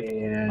 real quick,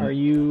 And are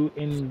you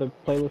in the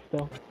playlist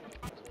still?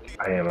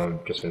 I am. I'm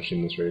just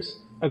finishing this race.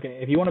 Okay,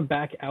 if you want to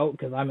back out,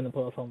 because I'm in the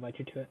playlist, I'll invite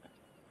you to it.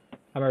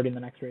 I'm already in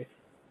the next race.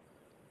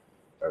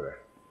 Okay.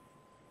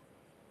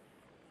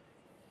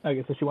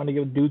 Okay, so she wanted to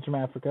go with dudes from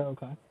Africa.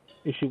 Okay.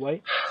 Is she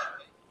white?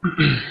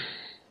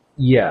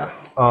 Yeah.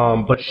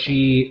 But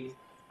she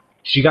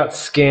got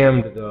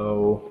scammed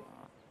though,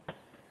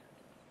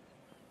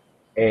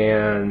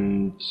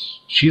 and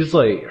she's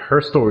like,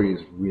 her story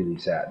is really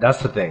sad.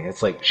 That's the thing.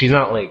 It's like she's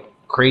not like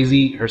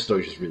crazy. Her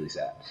story's just really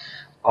sad.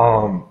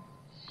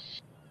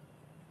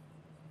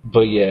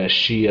 But yeah,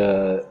 she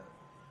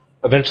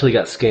eventually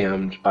got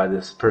scammed by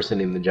this person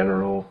named the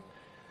General.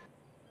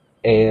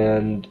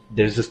 and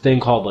there's this thing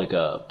called like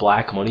a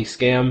black money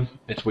scam.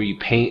 It's where you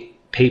paint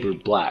paper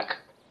black,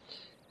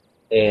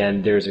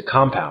 and there's a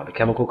compound, a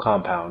chemical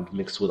compound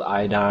mixed with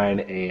iodine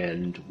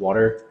and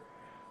water,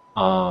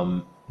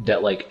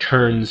 that like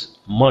turns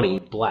money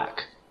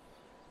black,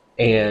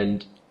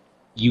 and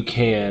you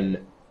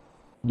can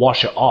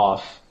wash it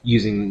off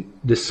using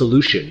this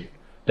solution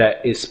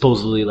that is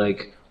supposedly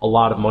like a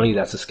lot of money.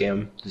 That's a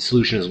scam. The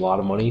solution is a lot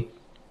of money,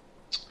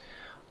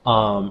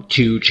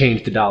 to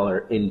change the dollar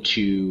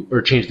into,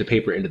 or change the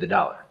paper into the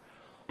dollar.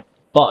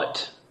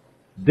 But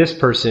this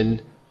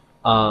person,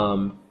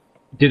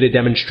 did a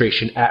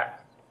demonstration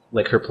at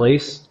like her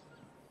place,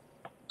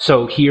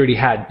 so he already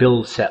had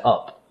bills set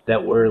up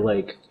that were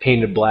like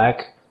painted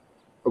black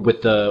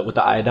with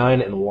the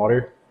iodine and the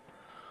water.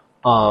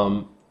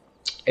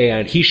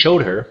 And he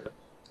showed her.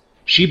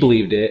 She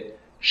believed it.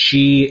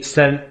 She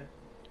sent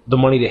the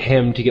money to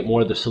him to get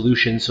more of the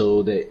solution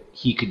so that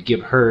he could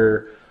give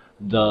her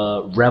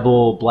the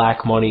rebel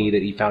black money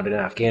that he found in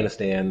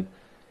Afghanistan.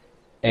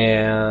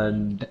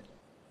 And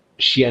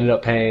she ended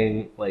up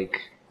paying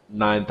like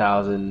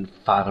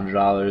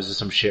 $9,500 or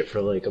some shit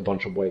for like a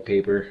bunch of white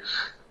paper.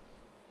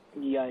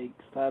 Yikes,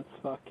 that's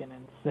fucking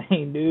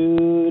insane,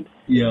 dude.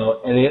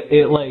 Yo, and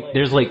it like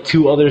there's like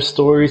two other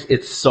stories.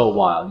 It's so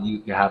wild.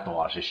 You have to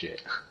watch this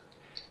shit.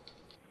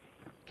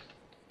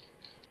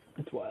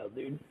 It's wild,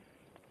 dude.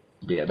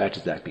 But yeah, back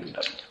to Zach being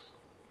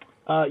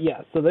done.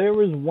 Yeah, so there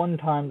was one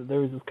time that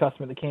there was this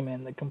customer that came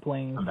in that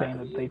complained, saying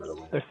that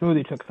their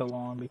smoothie took so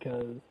long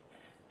because,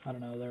 I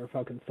don't know, they were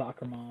fucking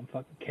soccer mom,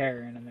 fucking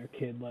Karen, and their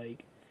kid,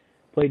 like,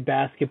 played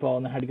basketball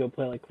and then had to go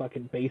play, like,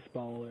 fucking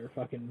baseball or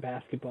fucking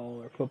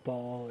basketball or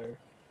football or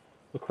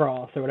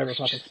lacrosse or whatever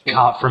fucking sport.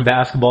 Caught from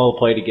basketball,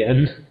 played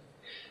again.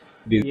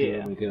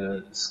 Yeah. Like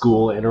a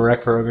school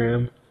interrec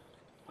program.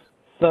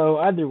 So,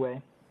 either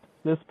way,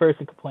 this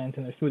person complained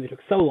and their smoothie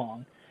took so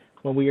long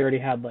when we already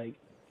had, like,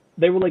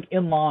 they were, like,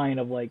 in line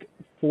of, like,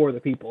 4 other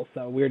people,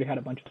 so we already had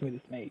a bunch of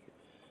smoothies to make.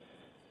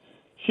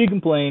 She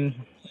complained.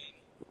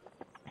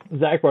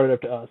 Zach brought it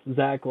up to us.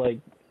 Zach, like...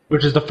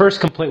 Which is the first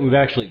complaint we've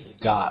actually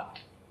got.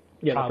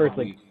 Yeah, the first,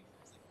 like...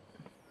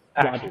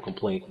 actual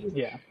complaint.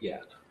 Yeah. Yeah.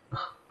 So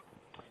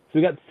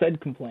we got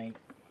said complaint.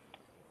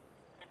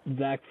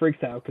 Zach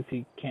freaks out because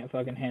he can't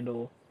fucking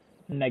handle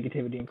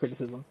negativity and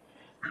criticism.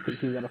 Because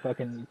he's got a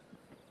fucking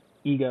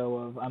ego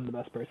of, I'm the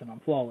best person,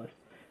 I'm flawless.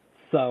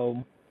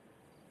 So...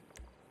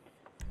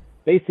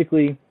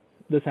 basically,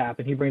 this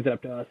happened. He brings it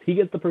up to us. He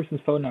gets the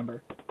person's phone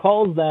number,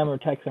 calls them or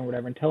texts them or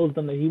whatever, and tells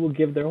them that he will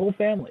give their whole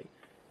family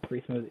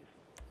free smoothies.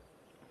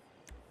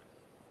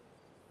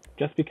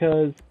 Just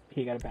because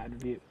he got a bad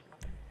review.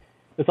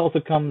 This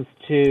also comes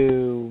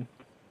to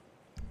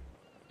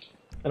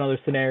another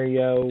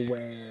scenario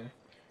where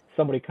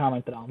somebody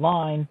commented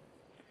online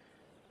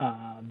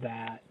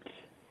that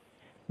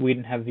we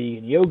didn't have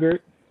vegan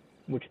yogurt,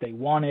 which they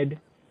wanted,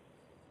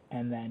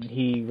 and then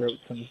he wrote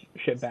some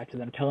shit back to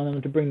them telling them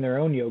to bring their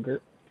own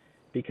yogurt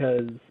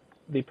because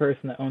the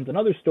person that owns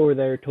another store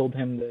there told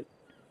him that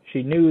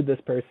she knew this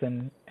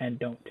person and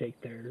don't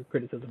take their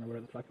criticism or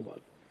whatever the fuck it was.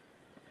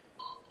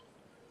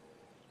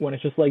 When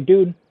it's just like,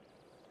 dude,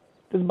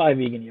 just buy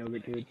vegan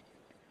yogurt, dude.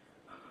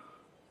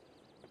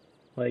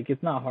 Like,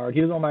 it's not hard. He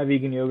doesn't want my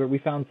vegan yogurt. We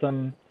found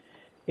some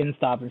in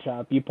Stop and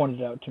Shop. You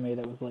pointed it out to me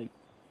that was like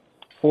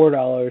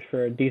 $4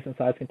 for a decent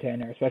sized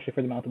container, especially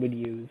for the amount that we'd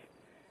use.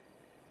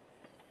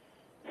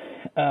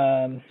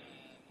 So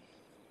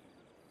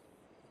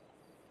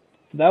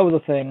that was a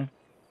thing.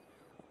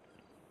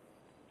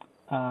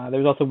 There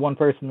was also one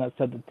person that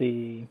said that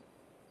the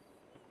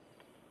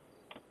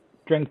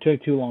drink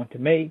took too long to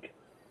make,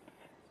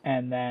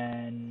 and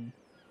then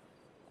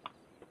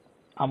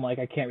I'm like,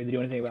 I can't really do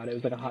anything about it. It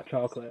was like a hot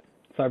chocolate.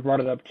 So I brought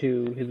it up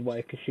to his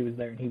wife because she was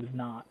there and he was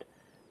not.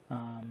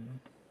 And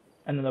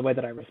then the way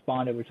that I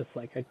responded was just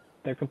like,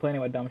 they're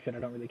complaining about dumb shit, I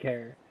don't really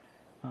care.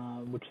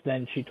 Which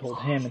then she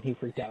told him and he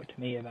freaked out to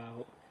me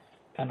about.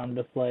 And I'm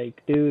just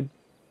like, dude,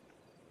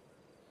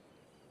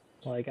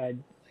 like,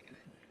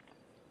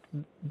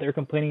 they're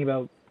complaining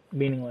about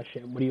meaningless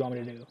shit. What do you want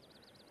me to do?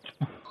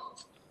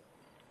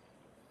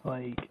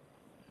 Like,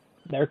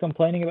 they're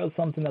complaining about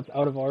something that's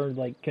out of our,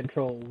 like,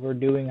 control. We're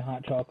doing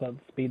hot chocolate at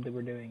the speed that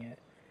we're doing it.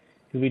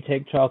 Because we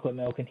take chocolate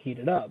milk and heat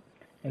it up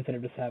instead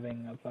of just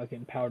having a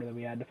fucking powder that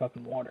we add to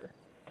fucking water.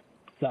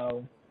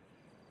 So,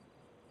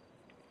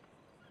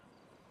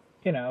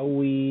 you know,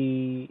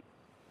 we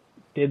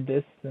did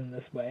this in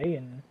this way,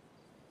 and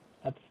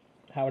that's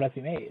how it has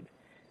to be made.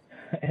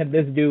 And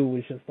this dude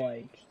was just,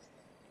 like,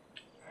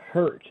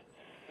 hurt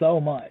so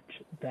much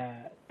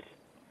that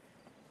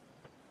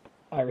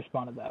I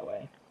responded that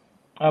way.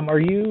 Are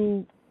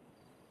you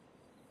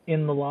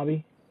in the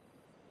lobby?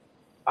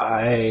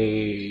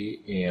 I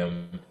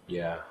am,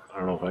 yeah. I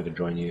don't know if I could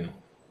join you.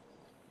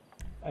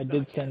 I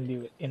did send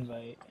you an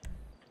invite.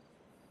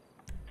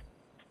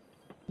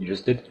 You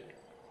just did?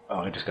 Oh,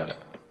 I just got it.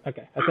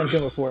 Okay, I sent you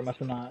one before. It must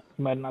have not.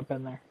 You might have not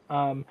been there.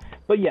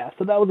 But yeah,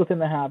 so that was the thing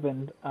that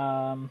happened.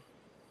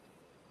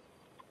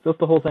 Just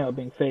the whole thing about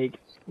being fake.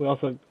 We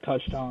also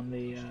touched on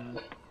the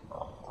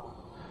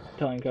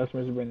telling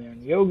customers to bring their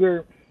own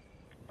yogurt.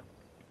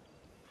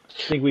 I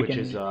think we which can.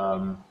 is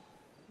Not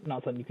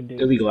something you can do.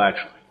 illegal.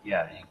 Actually,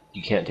 yeah,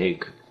 you can't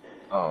take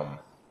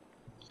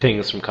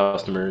things from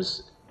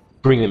customers,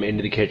 bring them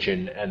into the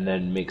kitchen, and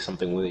then make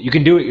something with it. You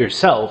can do it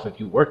yourself if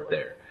you work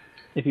there.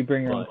 If you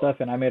bring your own But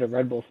stuff in, I made a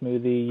Red Bull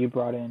smoothie. You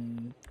brought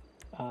in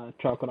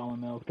chocolate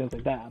almond milk, things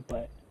like that.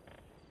 But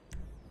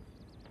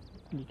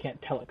you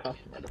can't tell a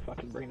customer to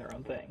fucking bring their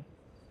own thing.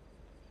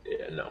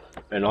 yeah, no,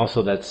 and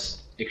also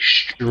that's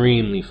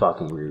extremely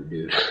fucking rude,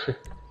 dude.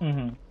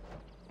 Mhm.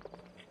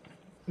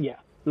 Yeah.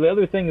 The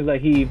other thing is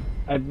that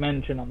I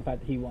mentioned on the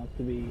fact that he wants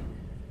to be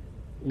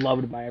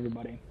loved by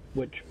everybody,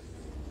 which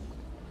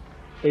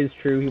is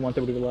true. He wants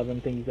everybody to love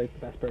him, think he's like the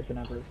best person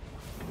ever.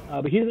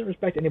 But he doesn't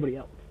respect anybody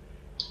else.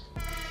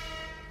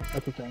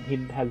 That's the thing. He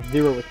has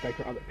zero respect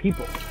for other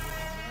people.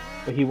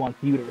 But he wants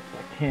you to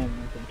respect him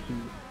and think he's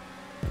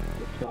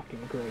this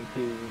fucking great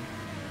dude.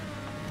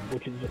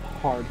 Which is just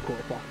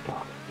hardcore fucking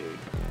toxic, dude.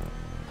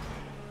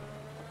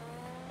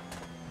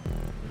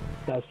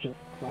 That's just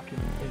fucking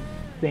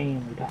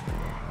insanely toxic.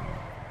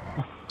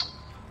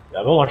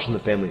 I've been watching The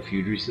Family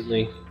Feud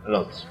recently. I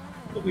know it's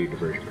a weird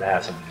diversion, but it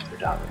has something to do with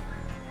the topic.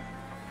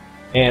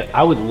 And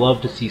I would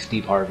love to see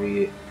Steve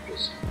Harvey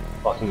just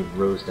fucking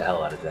roast the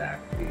hell out of Zach,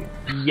 dude.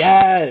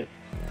 Yes!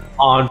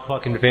 On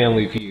fucking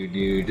Family Feud,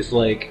 dude. Just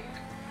like,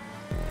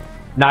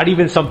 not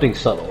even something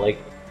subtle. Like,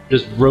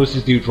 just roast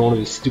this dude for one of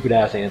his stupid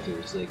ass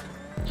answers. Like,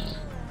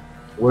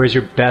 where's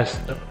your best?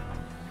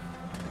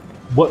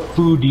 What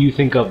food do you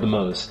think of the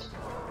most?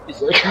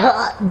 He's like,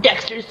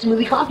 Dexter's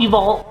Smoothie Coffee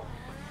Vault.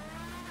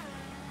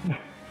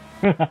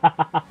 Boy!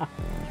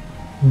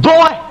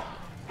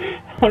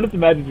 I just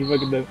imagine you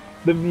fucking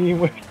the meme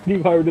where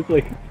Steve Harvey just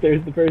like stares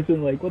at the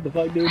person like, what the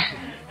fuck, dude?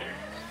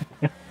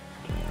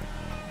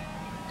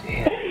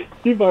 Damn.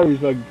 Steve Harvey's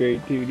fucking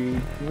great too, dude.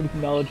 You want to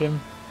acknowledge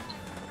him?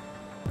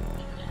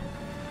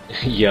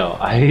 Yo,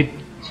 I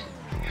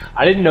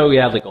didn't know we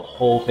had like a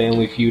whole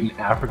Family Feud in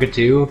Africa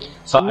too,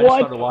 so I just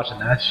started watching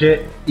that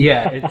shit.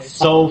 Yeah, it's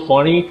so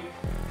funny.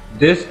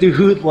 This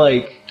dude,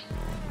 like,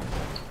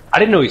 I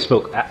didn't know he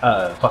spoke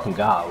fucking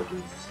Ga, which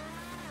is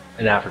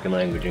an African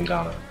language in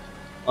Ghana.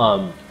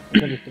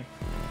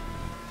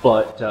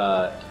 But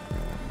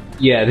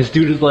yeah, this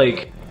dude is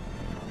like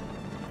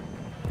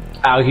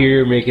out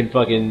here making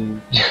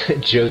fucking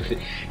jokes.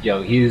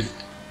 Yo, he's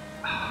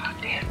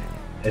damn it.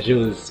 That shit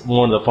was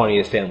one of the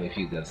funniest Family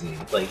Feuds I've seen.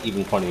 It's like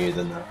even funnier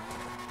than the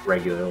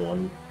regular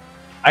one.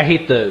 I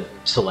hate the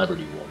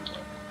celebrity one.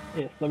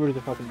 Yeah, celebrities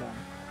are fucking dumb.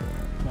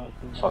 No,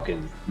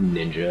 fucking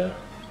Ninja.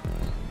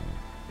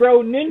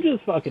 Bro, Ninja's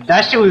fucking dumb.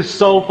 That shit was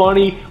so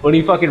funny when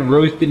he fucking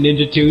roasted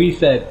Ninja too. He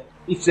said,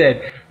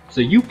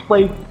 so you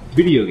play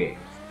video games.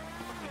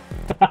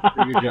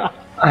 Good job.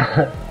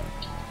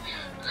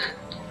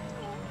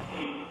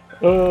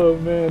 Oh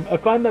man, I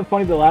find that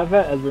funny to laugh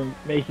at as we're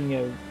making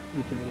a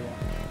YouTube video.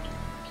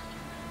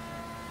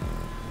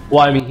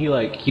 Well, I mean,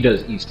 he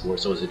does esports,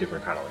 so it's a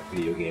different kind of like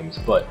video games,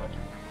 but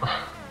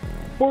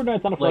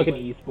Fortnite's not a like,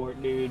 fucking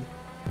esport, dude.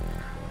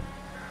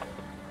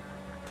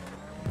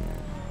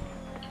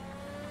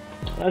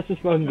 Let's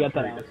just fucking get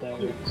that out there.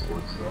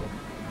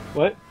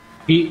 What?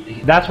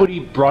 That's what he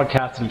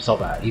broadcasted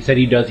himself at. He said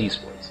he does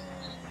esports.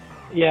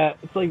 Yeah,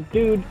 it's like,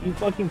 dude, you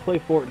fucking play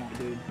Fortnite,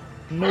 dude.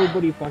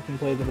 Nobody fucking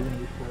plays it as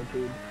an esport,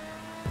 dude.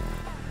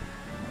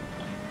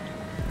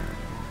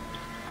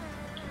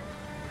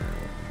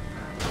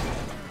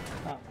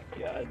 Oh my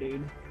god,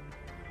 dude.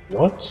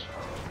 What?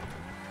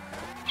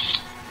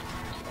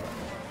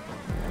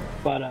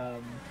 But,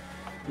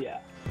 yeah.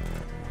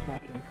 It's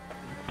fucking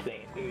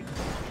insane, dude.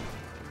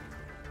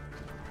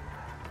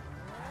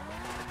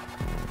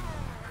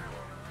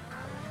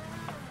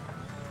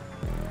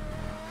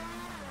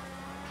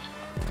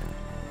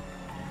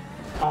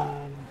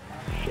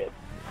 Shit.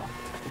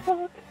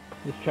 Fuck.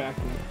 This track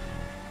is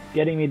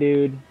getting me,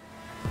 dude.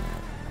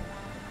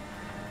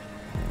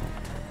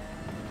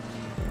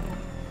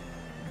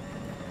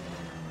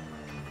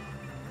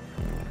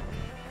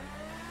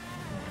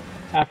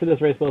 After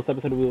this race bonus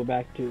episode, we will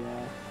back to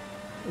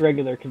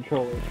regular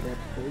controllers for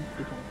episodes.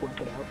 Just want to point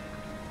that out.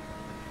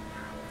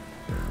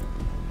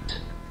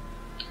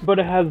 But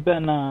it has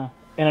been an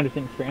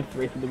interesting experience to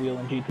race with the wheel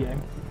in GTA.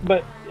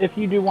 But if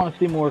you do want to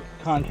see more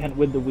content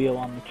with the wheel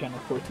on the channel,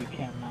 of course you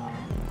can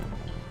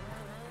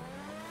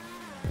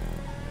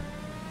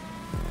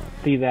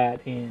see that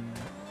in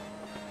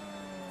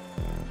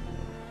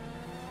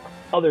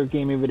other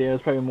gaming videos,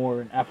 probably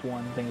more in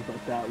F1, things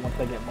like that, once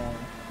I get more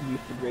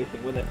used to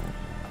racing with it.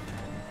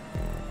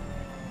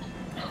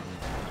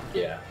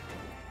 Yeah.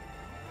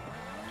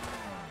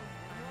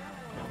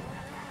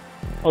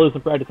 I'll do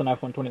some practice on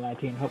F1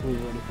 2019. Hopefully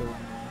we're ready for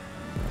when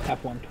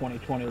F1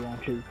 2020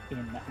 launches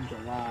in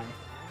July.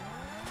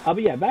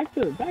 But yeah, back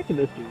to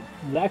this dude.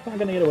 Zach's not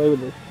gonna get away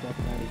with this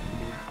fucking idea,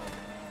 dude.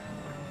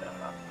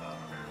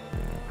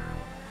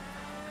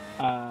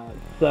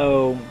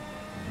 So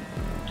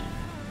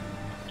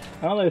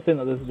another thing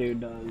that this dude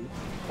does.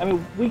 I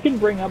mean, we can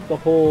bring up the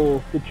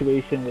whole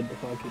situation with the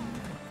fucking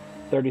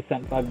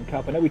 30-cent fucking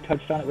cup. I know we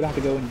touched on it. We don't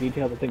have to go into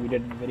details. I think we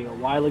did in a video a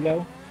while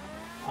ago.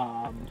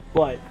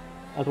 But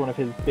that's one of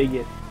his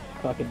biggest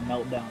fucking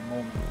meltdown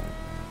moments.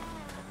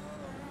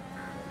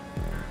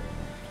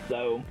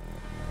 So,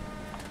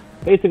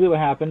 basically what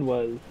happened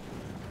was,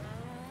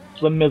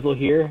 the Mizzle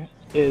here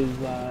is,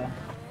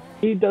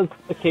 he does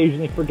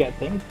occasionally forget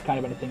things, kind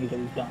of anything he's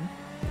always done.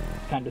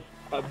 Kind of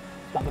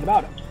something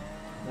about him.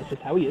 That's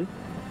just how he is,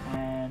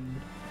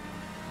 and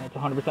it's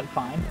 100%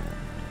 fine.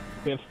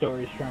 We have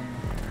stories from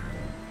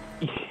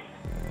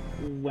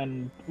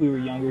when we were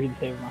younger. He'd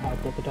stay over my house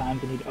lots of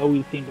times, and he'd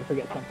always seem to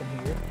forget something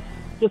here.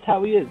 Just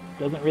how he is.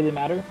 Doesn't really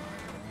matter.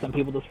 Some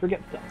people just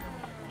forget stuff.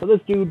 So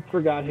this dude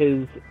forgot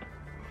his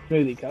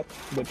smoothie cup,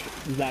 which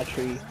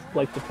Zachary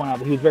likes to point out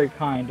that he was very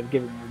kind of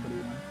giving everybody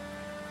one.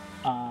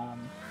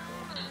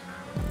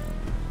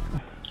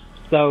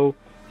 So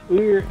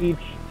we were each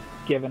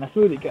given a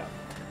smoothie cup,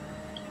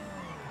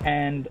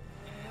 and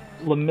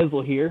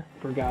Lamizzle here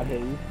forgot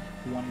his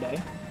one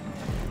day,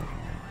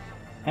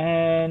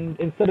 and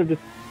instead of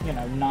just, you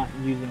know, not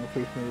using a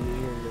free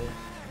smoothie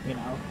or, you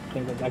know,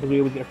 things like that, because we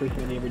always get a free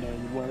smoothie every day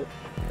at work,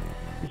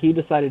 he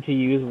decided to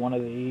use one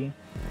of the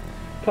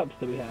cups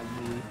that we have,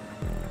 the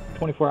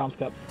 24-ounce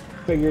cups.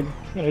 Figured,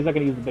 you know, he's not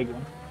going to use the big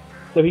one.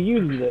 So he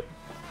uses it,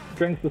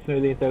 drinks the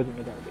smoothie, and throws it in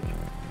the garbage.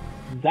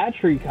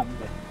 Zachary comes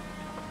in,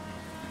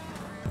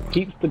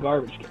 keeps the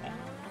garbage can,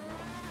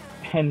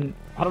 and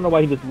I don't know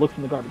why he just looks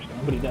in the garbage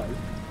can, but he does,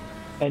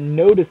 and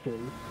notices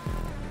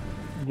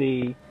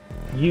the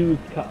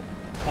used cup.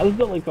 Now this is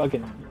at like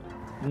fucking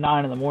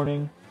 9 in the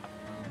morning.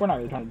 We're not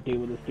really trying to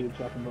deal with this dude's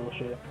fucking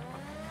bullshit.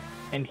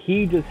 And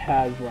he just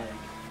has like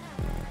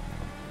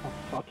a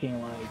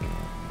fucking like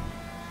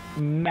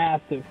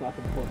massive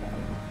fucking flip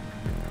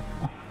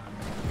out.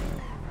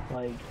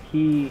 Like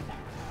he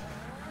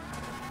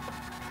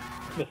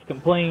just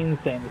complains,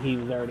 saying that he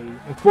was already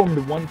informed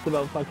once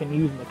about fucking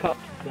using the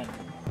cups and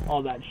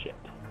all that shit.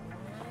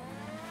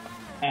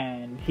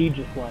 And he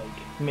just like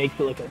makes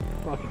it like a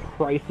fucking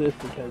crisis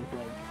because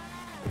like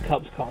the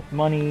cups cost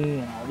money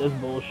and all this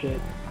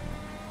bullshit,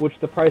 which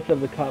the price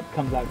of the cup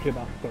comes out to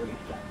about 30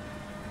 cents.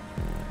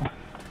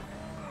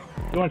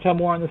 You want to tell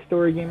more on this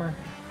story, gamer?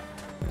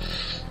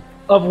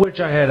 Of which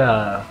I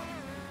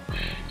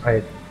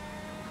had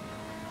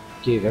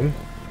gave him,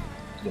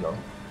 you know,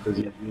 because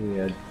he's being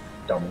a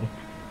dummy.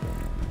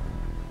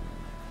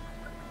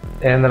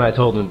 And then I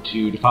told him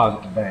to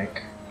deposit the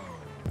bank.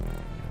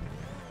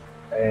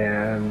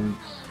 And,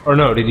 or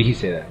no, did he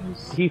say that?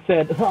 He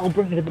said, I'll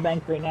bring it to the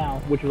bank right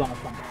now, which was on a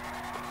Sunday.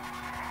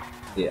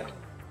 Yeah.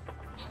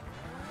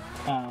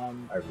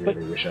 I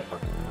really wish I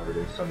fucking remembered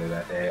it Sunday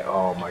that day.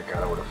 Oh my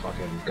god, I would have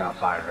fucking got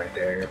fired right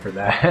there for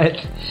that.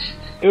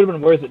 It would have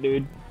been worth it,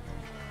 dude.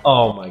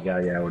 Oh my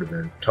god, yeah, I would have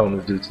been towing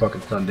this dude's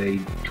fucking Sunday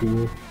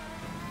tool.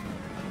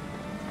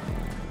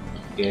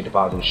 Getting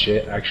deposit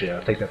shit. Actually,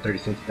 I'll take that 30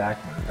 cents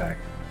back, matter of fact.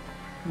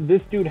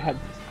 This dude had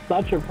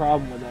such a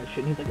problem with that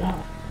shit. And he's like,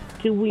 oh,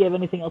 do we have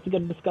anything else we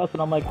gotta discuss?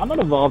 And I'm like, I'm not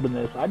involved in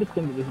this. I just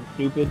think that this is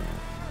stupid.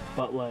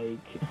 But like,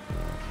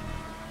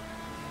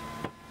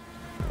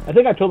 I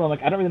think I told him,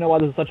 like, I don't really know why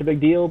this is such a big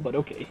deal, but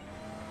okay.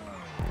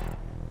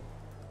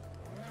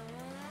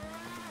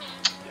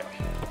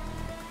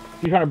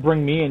 You're trying to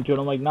bring me into it.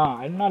 I'm like, nah,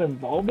 I'm not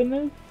involved in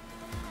this.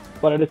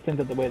 But I just think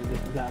that the way that this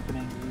is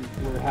happening,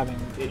 we're having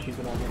issues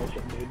with all the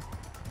bullshit, dude.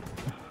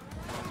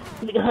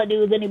 Like, oh,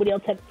 dude, does anybody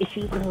else have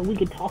issues? We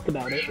could talk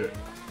about it. Sure.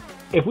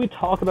 If we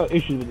talk about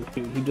issues with this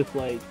dude, he just,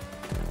 like,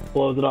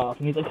 blows it off.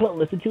 And he's like, well,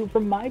 listen to it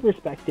from my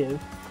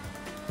perspective.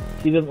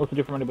 He doesn't listen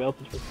to it from anybody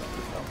else's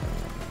perspective, though.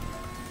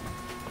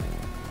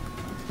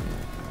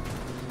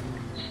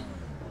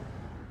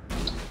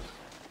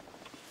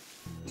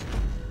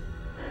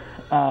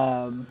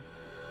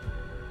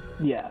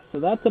 Yeah, so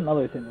that's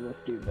another thing that this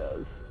dude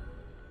does.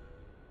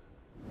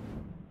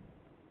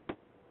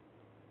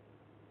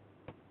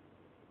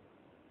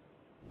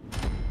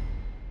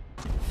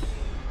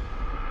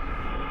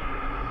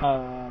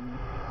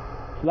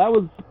 So that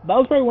was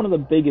probably one of the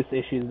biggest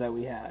issues that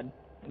we had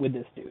with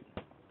this dude.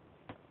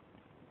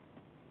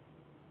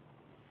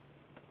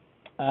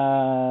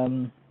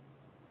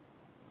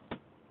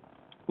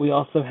 We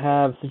also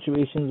have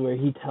situations where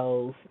he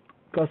tells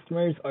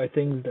customers are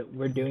things that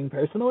we're doing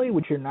personally,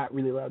 which you're not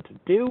really allowed to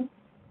do.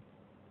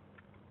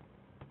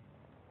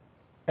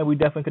 And we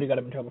definitely could have got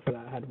him in trouble for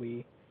that had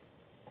we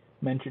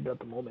mentioned it at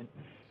the moment.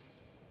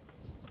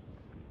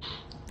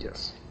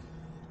 Yes.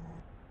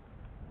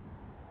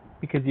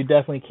 Because you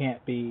definitely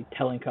can't be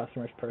telling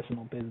customers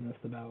personal business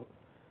about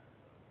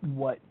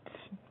what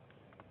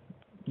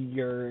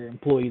your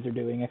employees are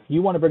doing. If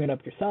you want to bring it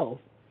up yourself,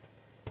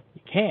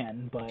 you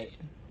can, but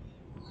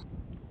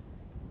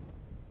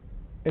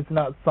it's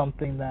not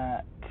something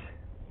that,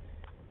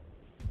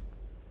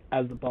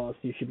 as a boss,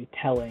 you should be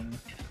telling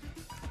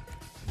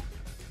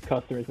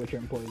customers what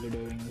your employees are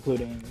doing,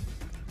 including,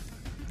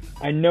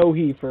 I know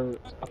he for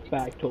a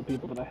fact told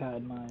people that I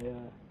had my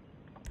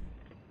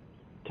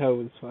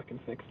toes fucking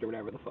fixed or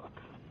whatever the fuck.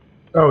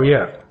 Oh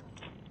yeah.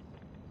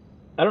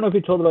 I don't know if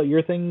he told about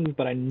your things,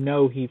 but I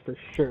know he for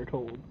sure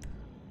told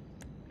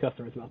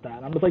customers about that.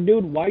 And I'm just like,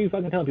 dude, why are you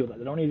fucking telling people that?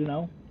 They don't need to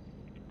know.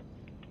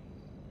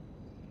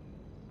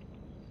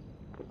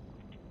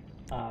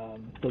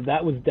 So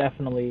that was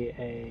definitely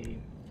a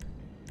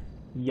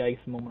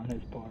yikes moment on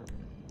his part.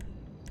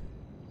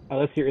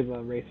 This here is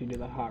a race we do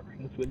the Hot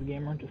Rings with the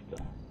gamer, just to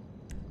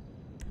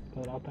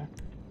put it out there.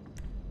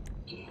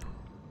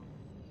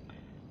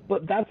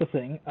 But that's the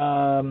thing.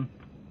 Yeah,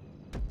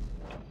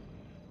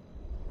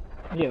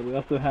 we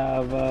also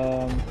have,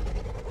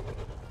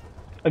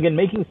 again,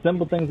 making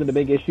simple things into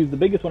big issues. The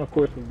biggest one, of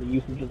course, is the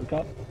usage of the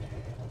cup.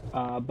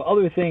 But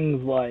other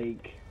things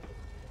like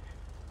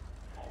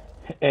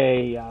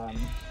a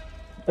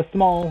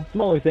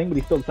smaller thing, but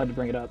he still decided to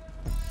bring it up,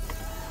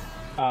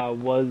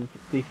 was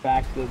the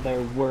fact that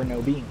there were no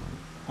beans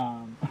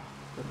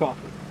for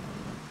coffee.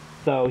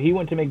 So he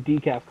went to make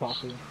decaf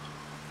coffee,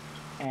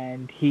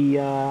 and he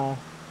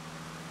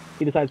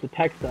decides to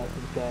text us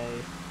and say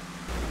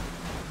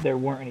there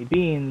weren't any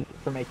beans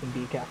for making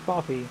decaf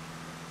coffee.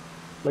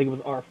 Like, it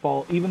was our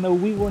fault, even though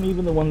we weren't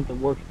even the ones that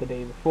worked the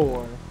day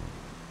before.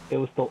 It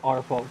was still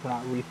our fault for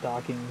not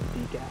restocking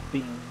decaf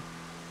beans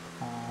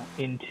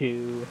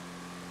into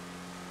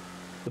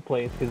the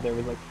place, because there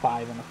was like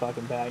 5 in a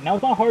fucking bag. Now,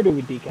 it's not hard to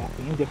read decaf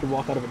beans. You have to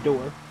walk out of a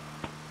door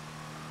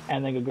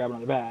and then go grab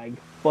another bag.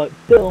 But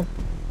still,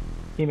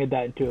 he made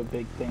that into a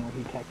big thing where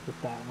he texted us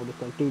that, and we're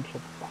just like, dude, shut the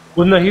fuck up.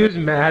 Well, no, he was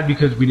mad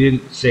because we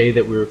didn't say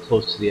that we were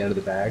close to the end of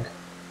the bag,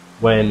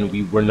 when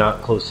we were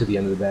not close to the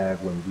end of the bag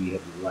when we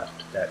had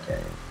left that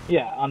day.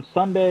 Yeah, on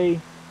Sunday,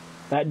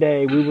 that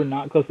day, we were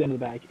not close to the end of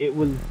the bag. It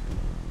was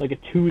like a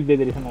Tuesday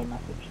that he sent out a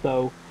message.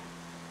 So,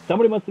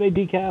 somebody must have made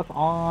decaf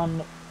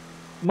on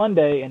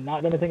Monday and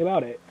not done anything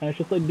about it. And it's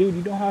just like, dude,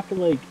 you don't have to,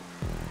 like,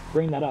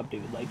 bring that up,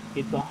 dude. Like,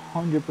 it's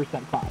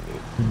 100% fine,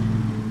 dude.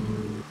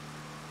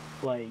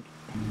 Like,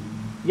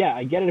 yeah,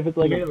 I get it if it's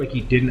like... Like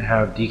he didn't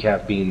have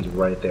decaf beans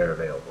right there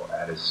available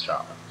at his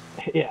shop.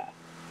 Yeah.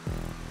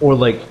 Or,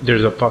 like,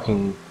 there's a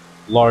fucking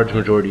large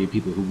majority of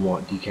people who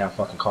want decaf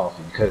fucking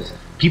coffee, because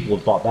people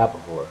have bought that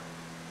before.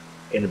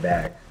 In a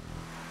bag.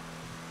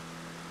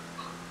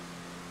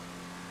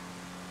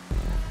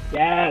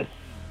 Yes!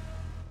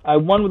 I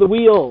won with a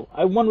wheel!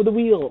 I won with a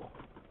wheel!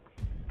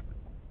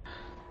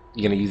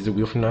 You gonna use the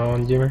wheel from now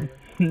on, Gamer?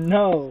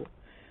 No.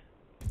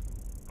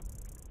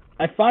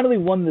 I finally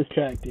won this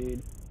track,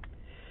 dude.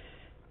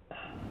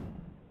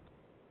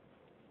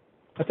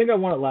 I think I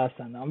won it last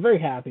time, though. I'm very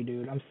happy,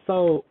 dude. I'm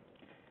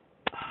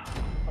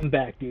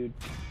back, dude.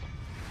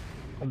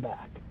 I'm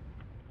back.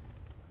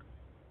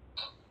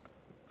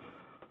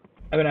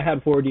 I mean, I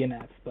had 4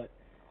 DNFs, but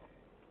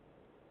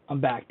I'm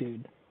back,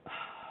 dude. I'm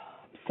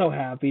so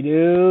happy,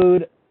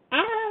 dude.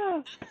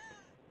 Ah!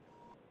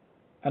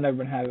 I've never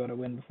been happy about a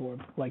win before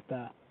like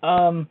that.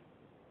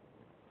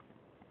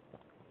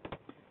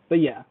 But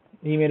yeah,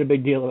 he made a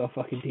big deal about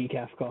fucking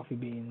decaf coffee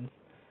beans.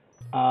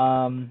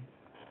 Another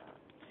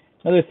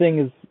thing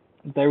is,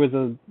 there was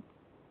a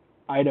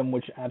item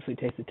which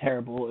absolutely tasted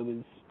terrible. It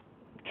was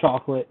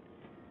chocolate,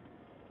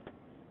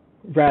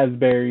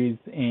 raspberries,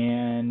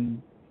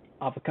 and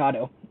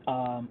avocado.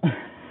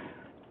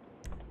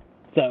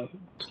 So,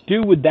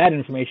 do with that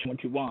information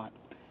what you want.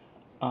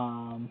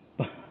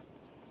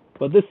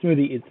 But this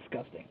smoothie is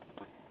disgusting.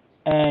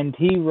 And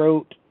he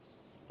wrote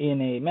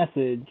in a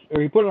message,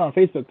 or he put it on a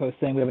Facebook post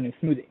saying we have a new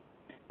smoothie.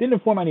 Didn't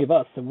inform any of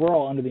us, so we're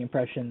all under the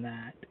impression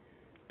that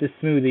this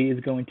smoothie is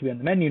going to be on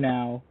the menu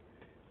now,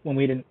 when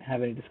we didn't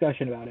have any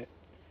discussion about it.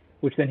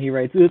 Which then he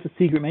writes, it's a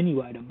secret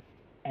menu item,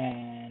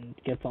 and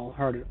gets all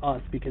hard at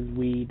us because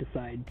we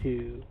decide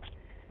to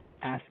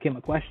ask him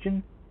a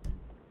question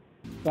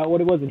about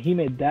what it was, and he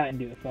made that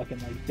into a fucking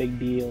like big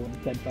deal and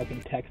said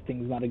fucking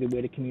texting is not a good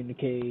way to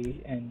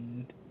communicate,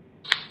 and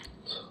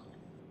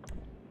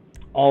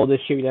all this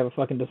shit. We'd have a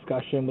fucking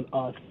discussion with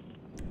us,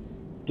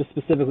 just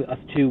specifically us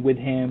two with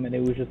him, and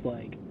it was just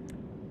like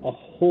a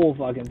whole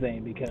fucking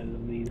thing because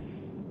of these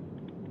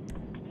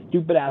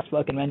stupid ass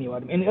fucking menu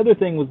items. And the other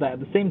thing was that at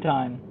the same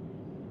time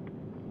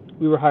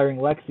we were hiring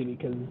Lexi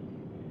because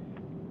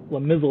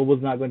Lamizzle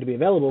was not going to be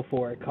available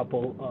for a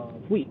couple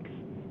of weeks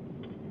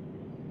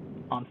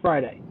on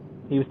Friday.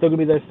 He was still going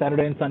to be there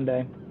Saturday and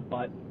Sunday,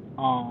 but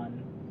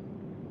on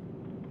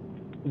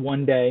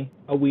one day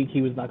a week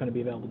he was not going to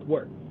be available to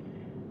work.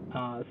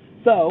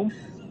 So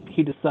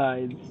he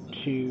decides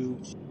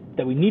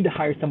that we need to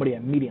hire somebody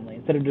immediately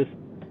instead of just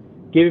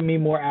giving me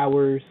more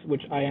hours,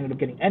 which I ended up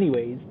getting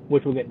anyways,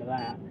 which we'll get into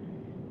that,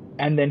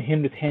 and then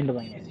him just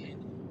handling it.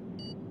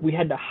 We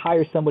had to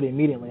hire somebody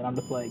immediately, and I'm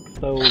just like,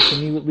 so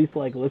can you at least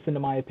like listen to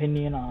my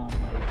opinion on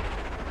like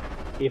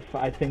if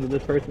I think that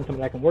this person's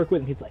somebody I can work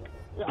with? And he's like,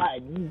 I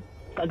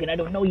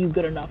don't know you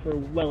good enough or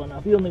well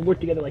enough. We only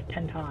worked together like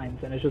 10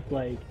 times, and it's just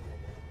like,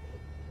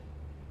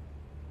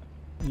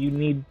 you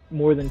need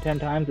more than 10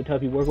 times to tell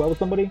if you work well with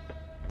somebody?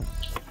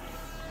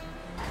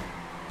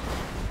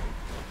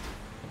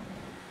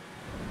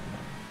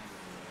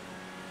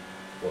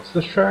 What's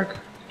this track?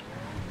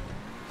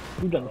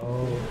 Who doesn't?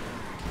 Oh.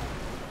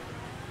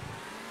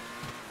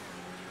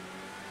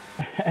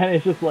 And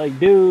it's just like,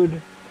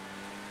 dude,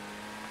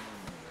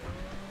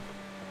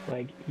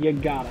 like, you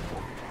gotta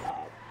stop.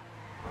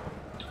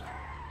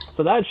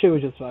 So that shit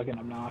was just fucking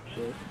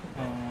obnoxious.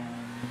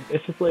 And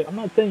it's just like, I'm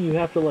not saying you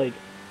have to like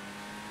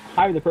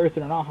hire the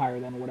person or not hire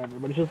them or whatever,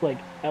 but it's just like,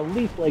 at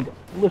least like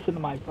listen to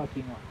my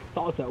fucking like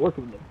thoughts about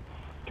working with them.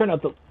 Turned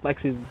out that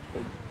Lexi's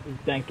like, is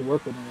dank to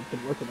work with and it's good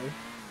to work with her.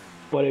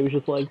 But it was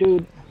just like,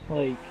 dude,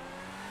 like,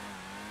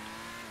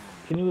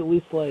 can you at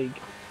least like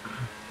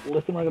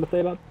listen to what I gotta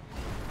say about,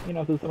 you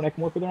know, if there's someone I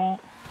can work with or not?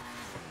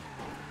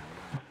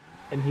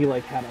 And he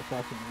like had a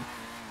fucking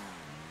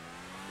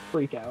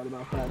freak out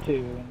about that too,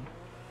 and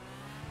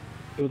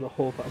it was a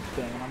whole fucking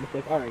thing. And I'm just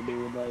like, alright,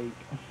 dude, like.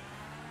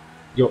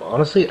 Yo,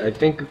 honestly, I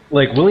think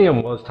like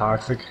William was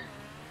toxic,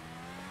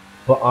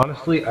 but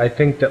honestly, I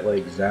think that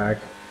like Zach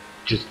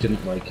just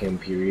didn't like him.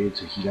 Period.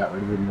 So he got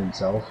rid of him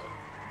himself.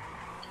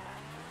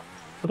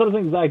 That's what I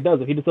think Zach does.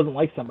 If he just doesn't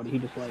like somebody, he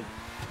just like,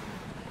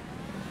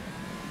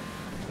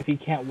 if he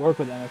can't work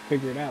with them and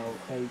figure it out,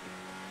 like,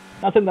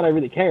 not saying that I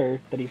really care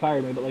that he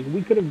fired me, but like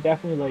we could have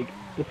definitely like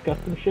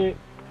discussed some shit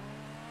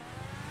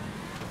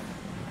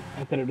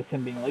instead of just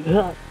him being like,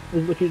 this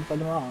is what you did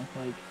fucking wrong.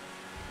 Like,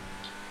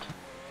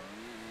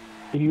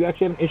 if you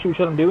actually have an issue with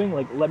what I'm doing,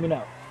 like, let me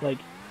know. Like,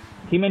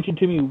 he mentioned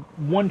to me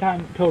one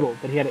time total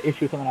that he had an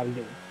issue with something I was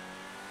doing.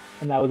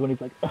 And that was when he's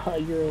like,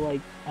 you're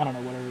like, I don't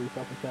know, whatever he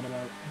fucking said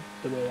about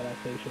the way that I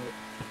say shit.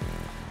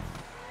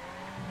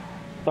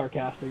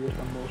 Sarcastic or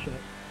some bullshit.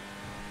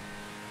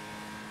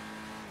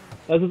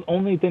 That's the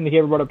only thing that he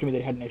ever brought up to me that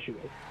he had an issue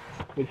with.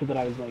 Which is that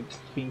I was, like,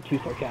 being too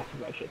sarcastic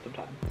about shit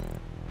sometimes.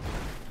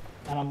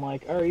 And I'm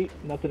like, alright,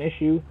 that's an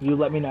issue. You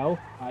let me know.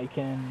 I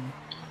can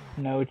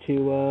know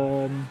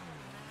to,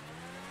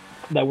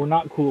 that we're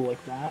not cool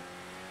like that.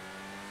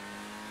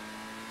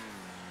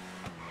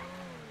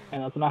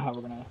 And that's not how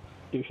we're gonna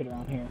do shit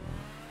around here.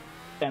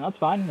 And that's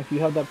fine. If you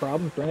have that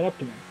problem, bring it up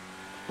to me.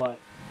 But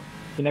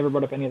he never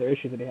brought up any other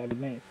issues that he had with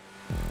me.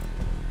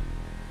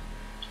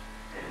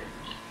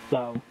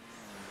 So,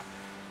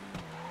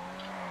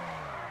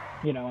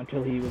 you know,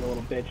 until he was a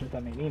little bitch and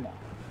sent me an email.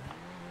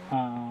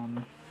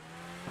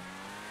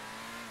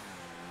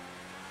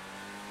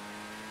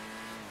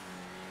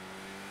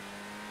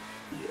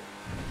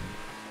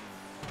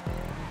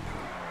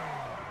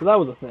 So that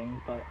was a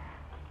thing, but,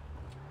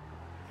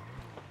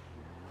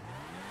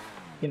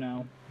 you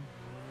know,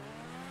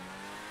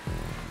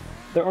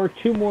 there are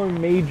two more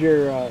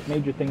major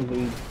things that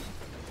we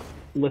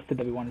listed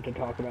that we wanted to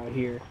talk about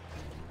here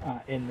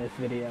in this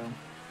video.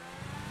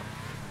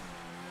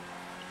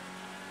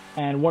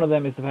 And one of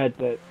them is the fact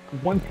that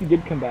once you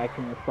did come back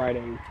from your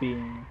Fridays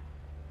being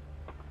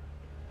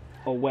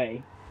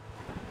away,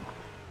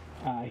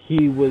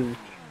 he was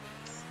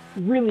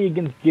really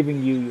against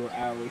giving you your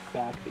hours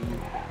back that you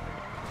had.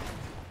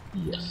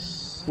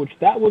 Yes. Which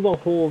that was a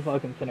whole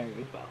fucking scenario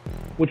as well.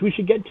 Which we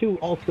should get to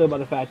also by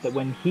the fact that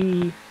when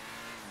he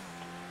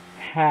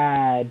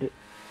had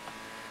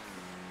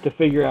to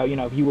figure out, you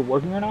know, if you were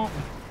working or not,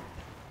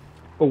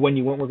 or when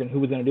you weren't working,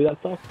 who was going to do that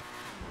stuff,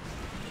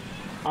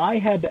 I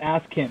had to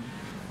ask him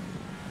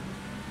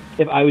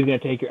if I was going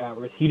to take your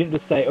hours. He didn't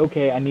just say,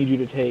 okay, I need you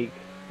to take,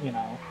 you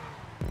know,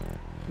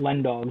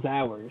 Lendog's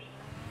hours.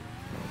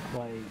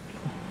 Like,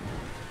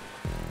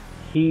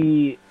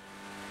 he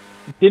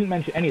didn't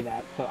mention any of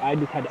that, so I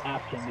just had to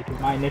ask him because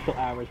my initial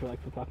hours were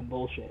like some fucking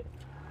bullshit.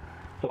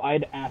 So I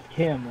had to ask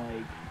him,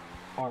 like,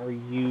 are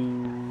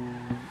you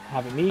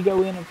having me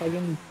go in at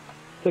fucking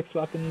 6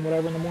 fucking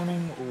whatever in the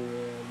morning, or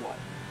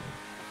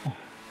what?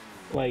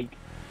 Like,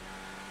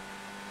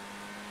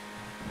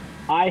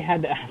 I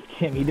had to ask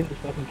him. He didn't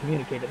just fucking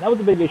communicate it. That was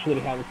a big issue that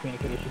he had with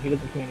communication. He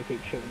doesn't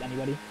communicate shit with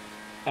anybody.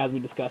 As we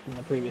discussed in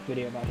the previous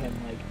video about him,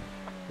 like,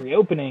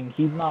 reopening,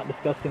 he's not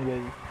discussing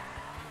with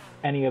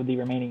any of the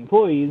remaining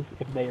employees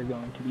if they are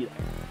going to be there.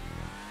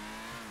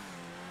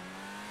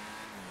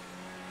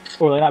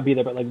 Or, like, not be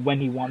there, but, like, when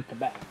he wants them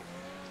back.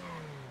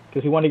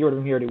 Because if he wanted to get rid of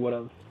him, he already would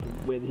have,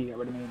 with he got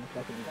rid of me in the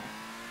second year.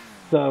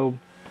 So,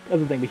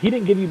 that's the thing. But he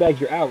didn't give you back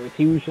your hours.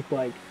 He was just,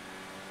 like,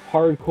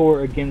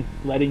 hardcore against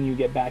letting you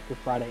get back your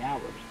Friday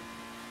hours.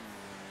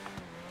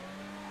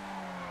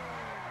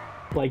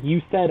 Like,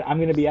 you said, I'm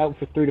going to be out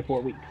for 3 to 4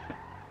 weeks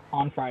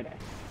on Friday.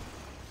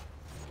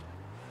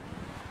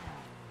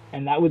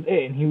 And that was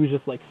it. And he was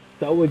just, like,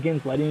 so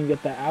against letting you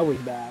get the hours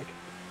back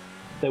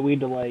that we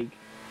had to, like,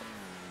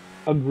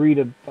 agree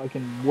to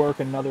fucking work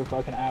another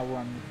fucking hour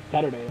on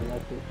Saturday to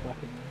let this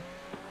fucking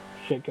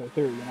shit go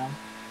through, you know?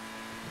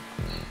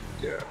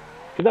 Yeah.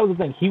 Because that was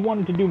the thing. He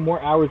wanted to do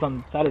more hours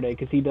on Saturday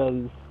because he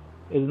does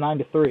is 9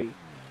 to 3.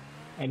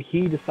 And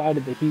he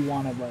decided that he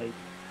wanted, like,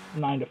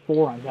 9 to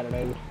 4 on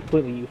Saturday, which is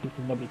completely useless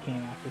because nobody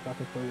came after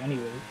fucking 3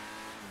 anyways.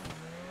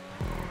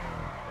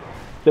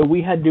 So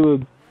we had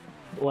to,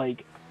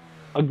 like,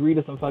 agree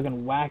to some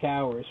fucking whack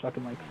hours,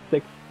 fucking, like,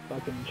 6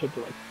 fucking shit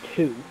to, like,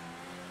 2.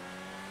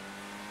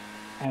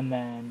 And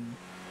then,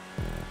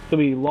 so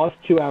we lost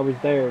 2 hours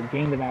there,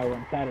 gained an hour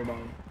on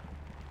Saturday.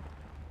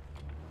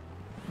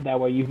 That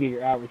way you get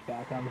your hours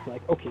back. And I'm just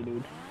like, okay,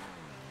 dude.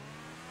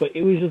 But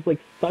it was just, like,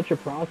 such a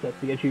process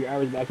to get you your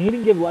hours back. And he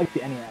didn't give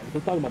Lexi any hours.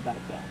 Let's talk about that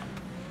stuff.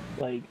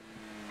 Like,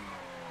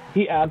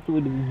 he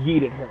absolutely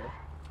yeeted her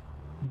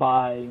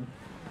by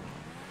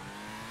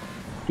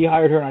he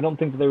hired her, and I don't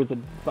think that there was a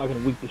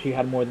fucking week that she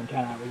had more than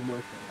 10 hours working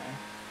there.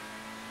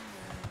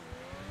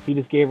 He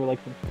just gave her, like,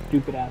 some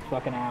stupid-ass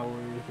fucking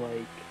hours,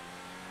 like,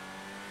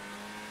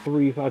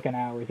 3 fucking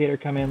hours. He had her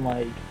come in,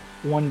 like,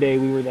 one day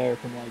we were there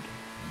from, like,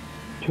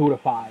 2 to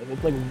 5.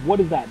 It's like, what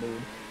is that, dude?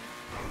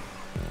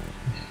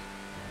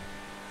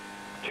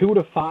 2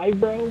 to 5,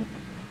 bro?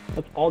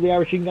 That's all the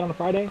hours she can get on a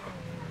Friday?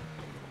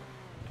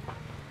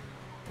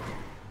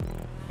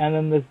 And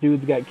then this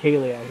dude's got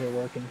Kaylee out here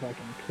working fucking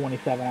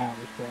 27 hours,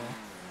 bro.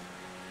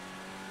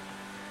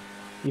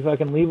 You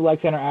fucking leave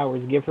Alexander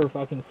hours, give her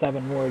fucking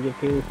 7 more, give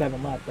Kaylee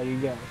 7 less, there you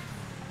go.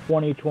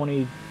 20,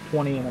 20,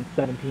 20, and then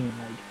 17.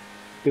 Like,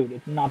 dude,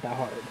 it's not that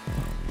hard.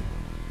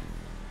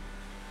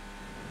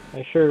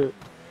 Sure,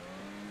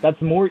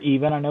 that's more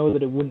even. I know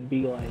that it wouldn't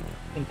be, like,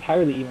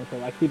 entirely even for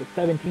Lexi, but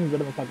 17 is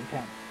better than fucking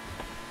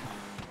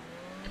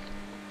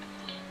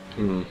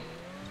 10.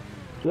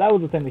 So that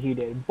was the thing that he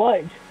did.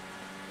 But,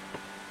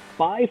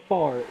 by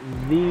far,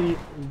 the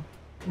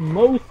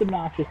most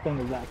obnoxious thing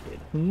that Zach did,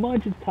 as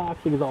much as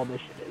toxic as all this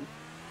shit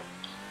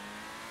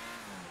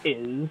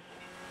is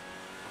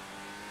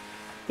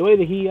the way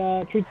that he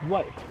treats his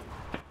wife.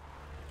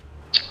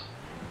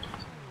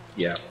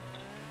 Yeah.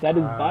 That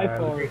is by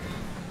far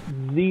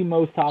the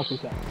most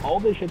toxic thing.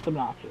 All this shit's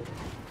obnoxious.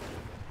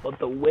 But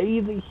the way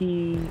that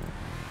he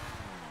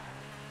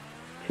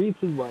treats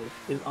his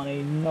wife is on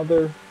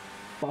another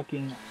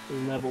fucking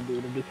level,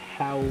 dude, of just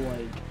how,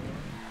 like,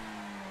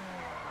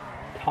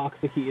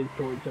 toxic he is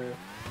towards her.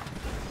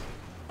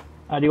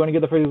 Do you want to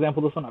give the first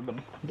example of this one? I've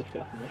been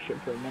discussing this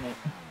shit for a minute.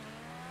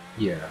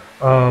 Yeah.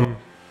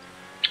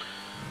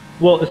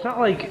 Well, it's not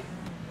like...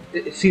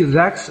 See,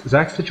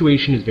 Zach's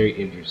situation is very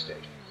interesting.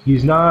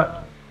 He's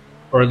not...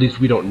 Or at least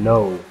we don't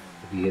know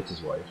if he hits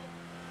his wife.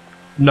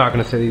 I'm not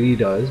going to say that he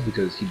does,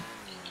 because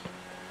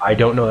I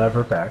don't know that for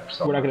a fact.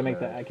 So we're not going to make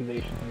that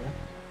accusation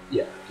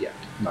here. Yeah.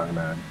 I'm not going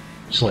to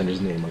slander his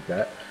name like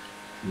that.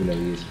 Even though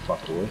he is a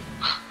fuckboy.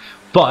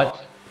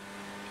 But...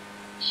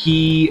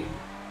 he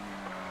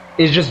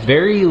is just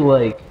very,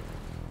 like,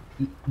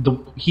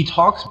 he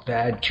talks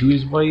bad to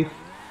his wife.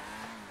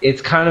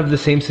 It's kind of the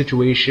same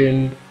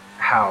situation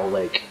how,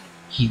 like,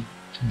 he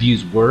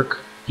views work.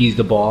 He's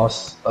the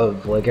boss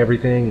of, like,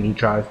 everything, and he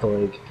tries to,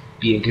 like,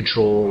 be in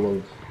control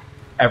of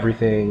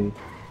everything.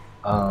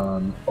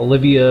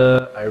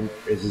 Olivia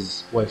is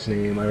his wife's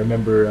name. I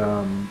remember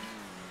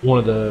one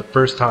of the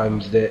first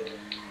times that,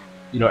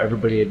 you know,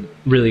 everybody had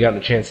really gotten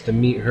a chance to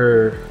meet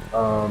her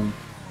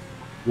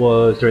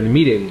was during the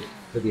meeting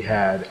that we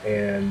had,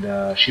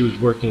 and she was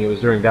working, it was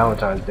during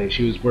Valentine's Day,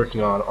 she was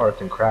working on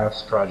arts and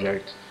crafts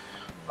project,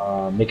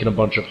 making a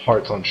bunch of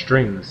hearts on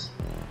strings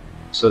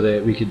so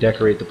that we could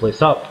decorate the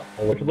place up.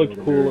 Which looked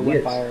cool. It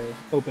went by our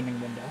opening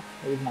window.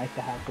 It was nice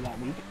to have for that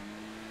week.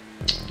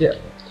 Yeah.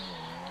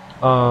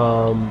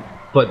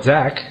 But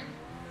Zach,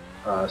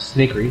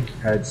 Snakery,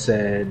 had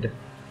said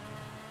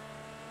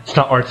it's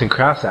not arts and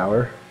crafts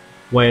hour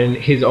when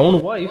his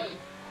own wife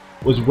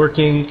was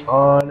working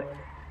on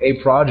a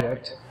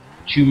project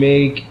to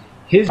make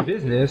his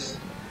business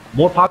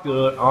more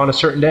popular on a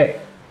certain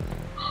day,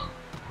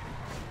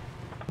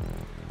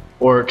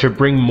 or to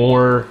bring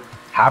more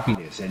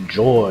happiness and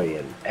joy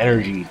and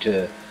energy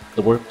to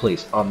the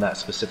workplace on that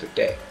specific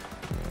day.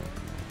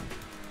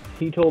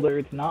 He told her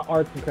it's not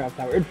arts and crafts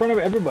hour in front of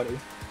everybody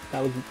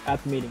that was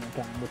at the meeting at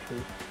the time, which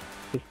was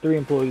his 3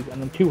 employees and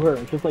then 2 her.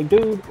 It's just like,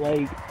 dude,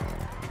 like,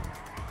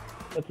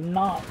 that's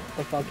not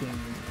the fucking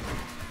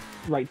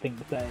right thing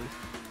to say.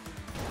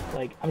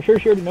 Like, I'm sure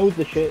she already knows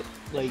the shit.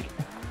 Like,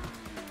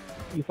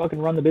 you fucking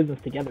run the business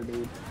together,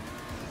 dude.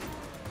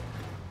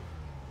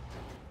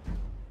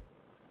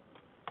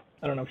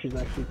 I don't know if she's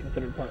actually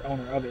considered part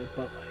owner of it,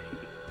 but,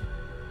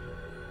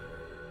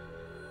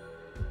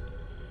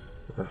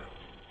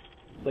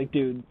 like,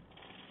 dude.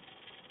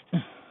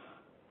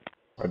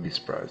 I'd be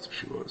surprised if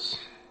she was.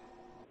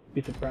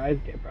 Be surprised?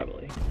 Yeah,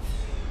 probably.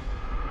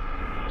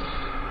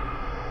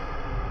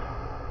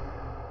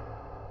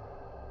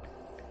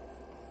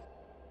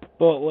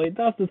 But, like,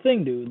 that's the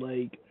thing, dude,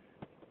 like...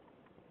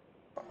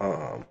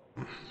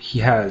 He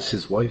has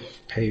his wife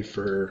pay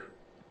for...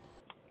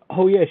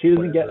 Oh, yeah, she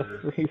doesn't get a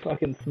free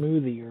fucking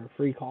smoothie or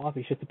free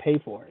coffee. She has to pay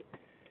for it.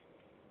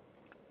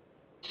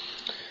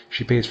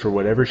 She pays for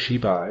whatever she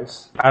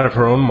buys out of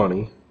her own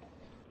money.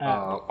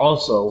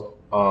 Also,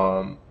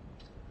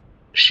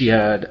 she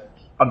had,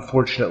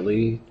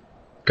 unfortunately,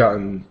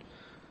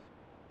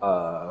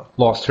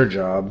 lost her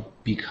job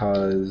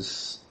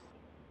because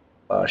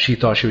she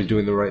thought she was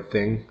doing the right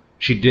thing.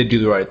 She did do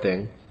the right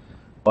thing,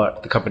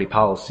 but the company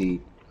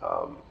policy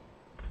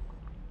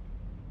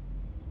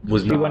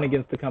was not. She went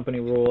against the company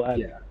rule.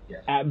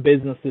 At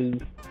businesses,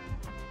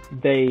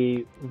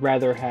 they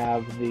rather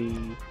have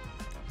the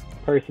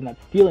person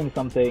that's stealing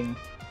something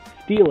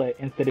steal it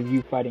instead of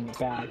you fighting it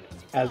back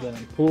as an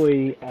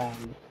employee,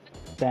 and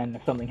then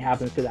if something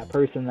happens to that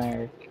person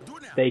there,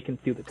 they can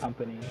sue the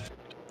company.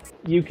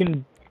 You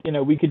can,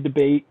 we could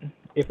debate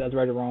if that's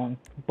right or wrong,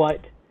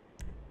 but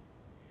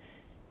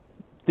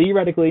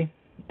theoretically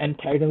and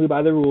technically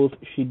by the rules,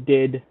 she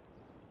did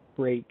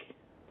break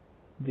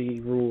the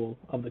rule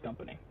of the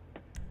company.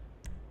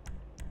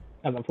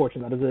 As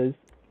unfortunate as it is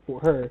for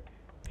her,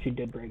 she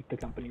did break the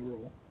company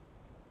rule.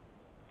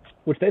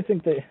 Which they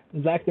think that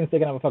Zach thinks they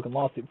can have a fucking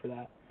lawsuit for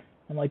that.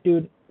 I'm like,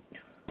 dude,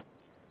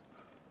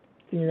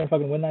 think you're gonna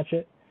fucking win that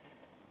shit?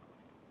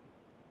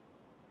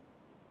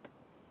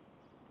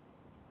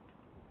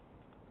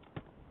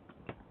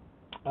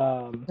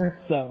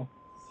 So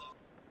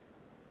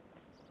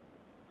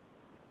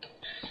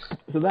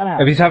that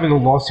happens. If he's having a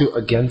lawsuit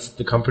against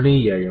the company,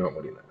 yeah, you're not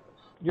winning that.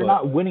 You're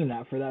not winning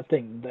that for that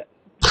thing. That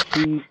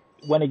she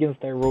went against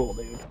their rule,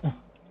 dude.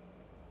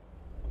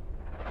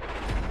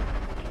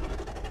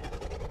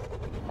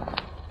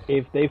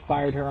 If they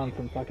fired her on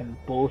some fucking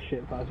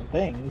bullshit fucking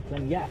things,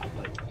 then yeah,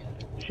 but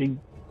she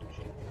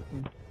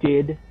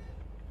did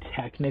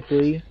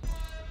technically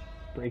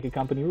break a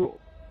company rule.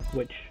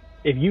 Which,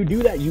 if you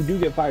do that, you do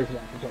get fired for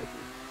that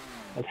precisely.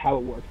 That's how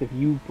it works. If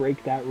you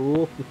break that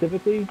rule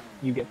specifically,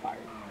 you get fired.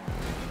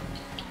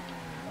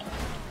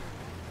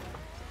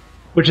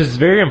 Which is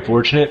very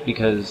unfortunate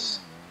because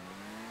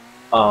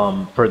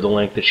for the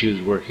length that she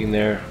was working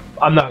there,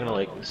 I'm not gonna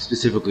like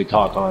specifically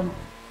talk on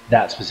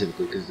that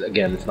specifically because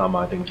again, it's not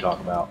my thing to talk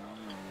about.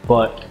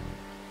 But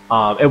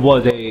it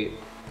was a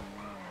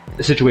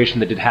situation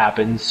that did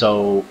happen,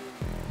 so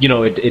you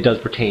know it does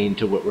pertain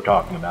to what we're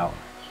talking about.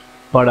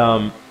 But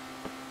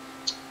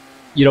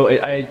you know,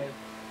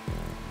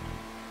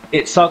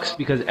 it sucks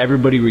because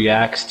everybody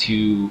reacts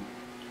to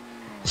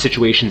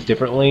situations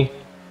differently.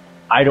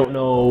 I don't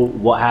know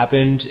what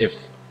happened, if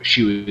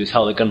she was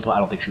held at gunpoint. I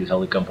don't think she was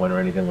held at gunpoint or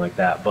anything like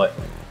that, but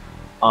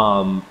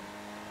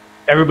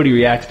everybody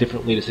reacts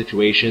differently to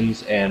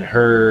situations, and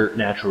her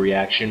natural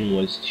reaction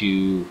was to,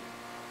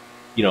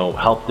 you know,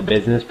 help the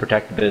business,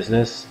 protect the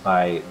business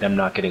by them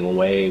not getting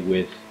away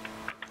with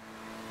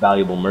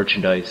valuable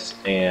merchandise,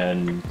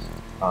 and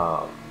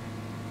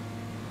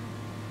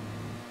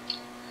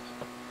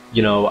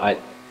you know,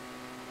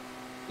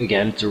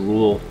 again, it's a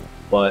rule,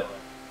 but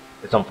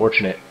it's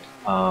unfortunate.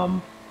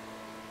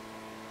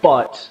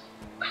 But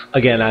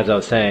again, as I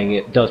was saying,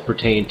 it does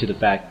pertain to the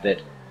fact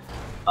that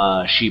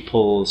she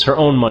pulls her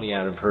own money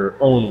out of her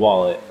own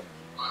wallet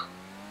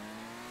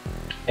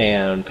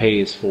and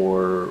pays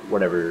for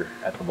whatever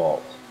at the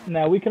vault.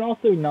 Now, we can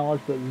also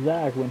acknowledge that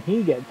Zach, when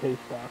he gets his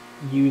stuff,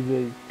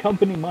 uses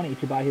company money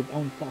to buy his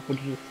own stuff, which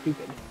is just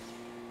stupid.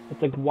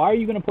 It's like, why are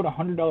you going to put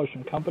 $100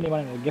 from company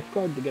money in a gift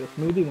card to get a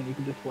smoothie when you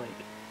can just,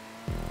 like...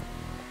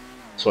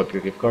 Swipe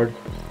your gift card?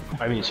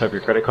 I mean, swipe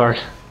your credit card?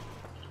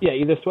 Yeah,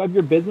 either swipe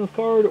your business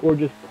card or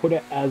just put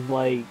it as,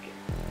 like,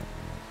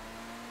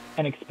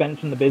 an expense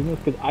from the business,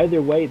 because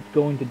either way, it's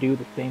going to do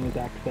the same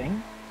exact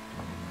thing.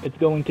 It's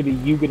going to be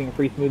you getting a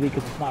free smoothie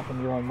because it's not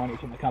from your own money,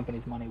 it's from the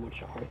company's money,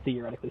 which are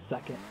theoretically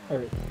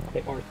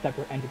they are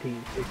separate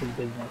entities. It's his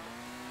business,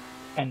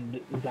 and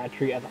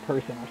Zatri as a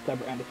person are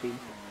separate entities.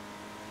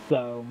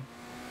 So,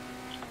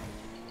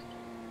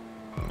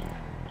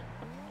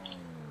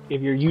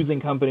 if you're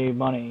using company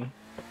money,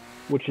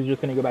 which is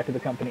just going to go back to the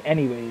company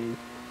anyways,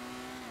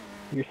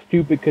 you're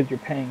stupid because you're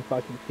paying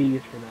fucking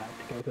fees for that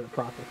to go through the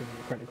processing of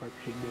the credit card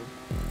machine, dude.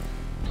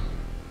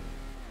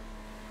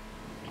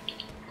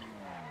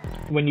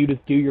 When you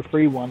just do your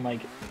free one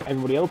like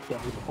everybody else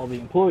does, all the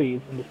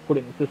employees, and just put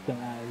it in the system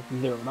as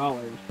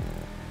 $0,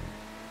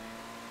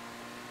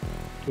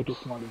 which is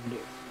smarter to do.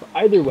 But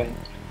either way,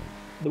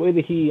 the way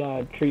that he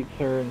treats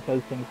her and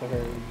says things to her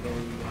is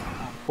very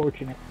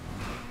unfortunate,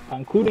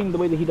 including the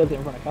way that he does it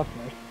in front of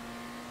customers.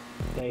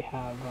 They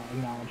have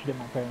acknowledged it.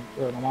 My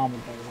mom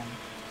was there when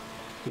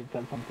he had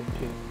said something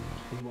to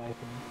his wife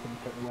in a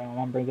certain way. My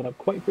mom brings it up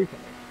quite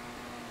frequently.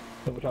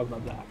 So we talk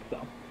about Zach. So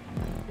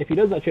if he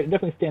does that shit, it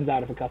definitely stands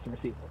out if a customer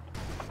sees it.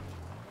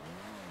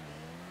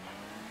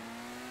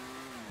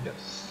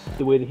 Yes.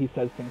 The way that he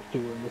says things to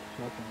her in this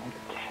fucking like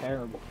a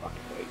terrible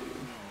fucking way,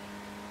 dude.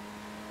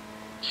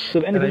 So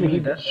if anything, and I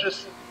mean,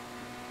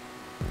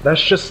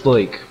 that's just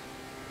like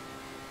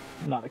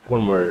not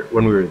when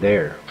we were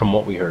there, from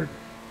what we heard.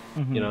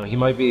 Mm-hmm. You know, he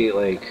might be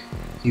like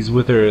he's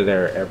with her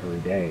there every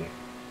day.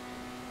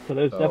 So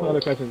there's definitely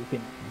other questions to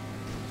see.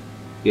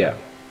 Yeah.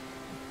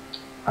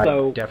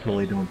 So, I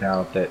definitely don't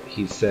doubt that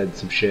he's said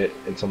some shit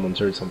and someone's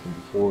heard something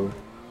before.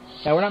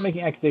 Now, we're not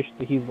making accusations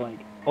that he's like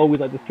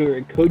always like this to her.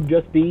 It could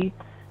just be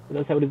that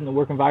that's how it is in the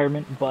work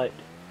environment, but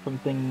from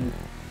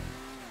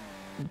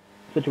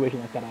situation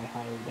like that, I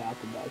highly doubt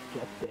that that's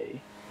just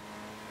a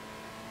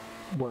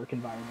work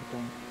environment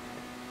thing.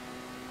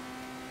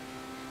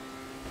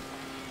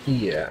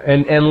 Yeah,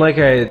 and like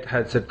I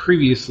had said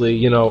previously,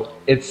 you know,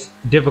 it's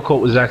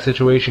difficult with Zach's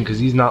situation because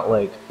he's not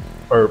like,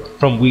 or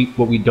from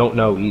what we don't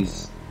know,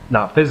 he's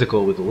not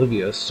physical with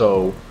Olivia,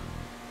 so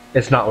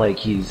it's not like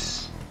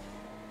he's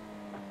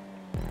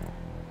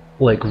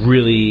like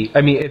really.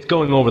 I mean, it's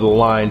going over the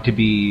line to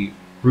be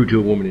rude to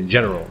a woman in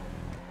general,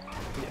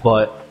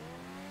 but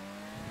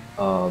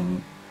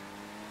you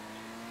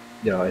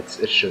know, it's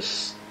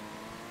just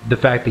the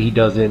fact that he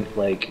doesn't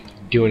like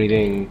do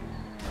anything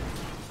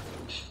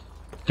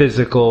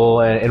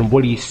physical, and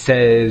what he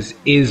says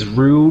is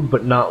rude,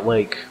 but not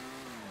like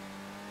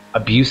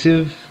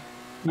abusive.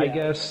 I Yeah.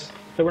 guess.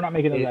 So we're not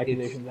making those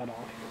accusations at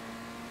all.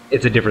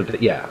 It's a different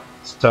thing, yeah.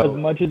 So As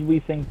much as we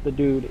think the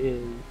dude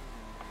is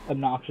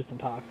obnoxious and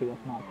toxic,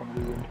 that's not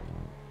something we would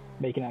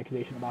make an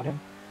accusation about him.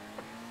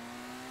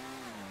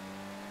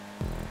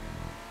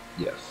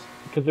 yes.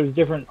 Because there's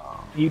different.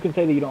 You can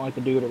say that you don't like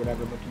the dude or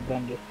whatever, but to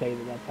then just say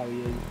that that's how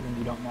he is when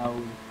you don't know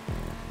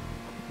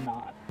is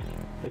not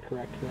the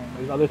correct thing.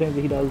 There's other things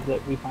that he does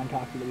that we find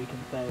toxic that we can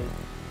say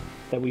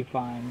that we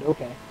find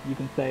okay. You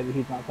can say that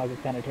he's not fucking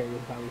sanitary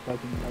with how he's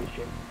fucking does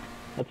shit.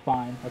 That's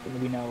fine. That's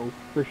something we know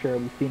for sure.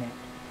 We've seen it,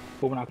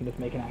 but we're not gonna just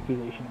make an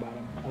accusation about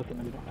him. That's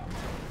something we don't know.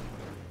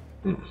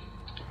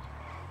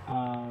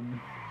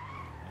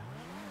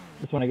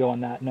 Just want to go on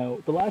that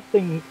note. The last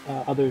thing,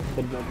 other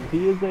than that,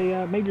 he is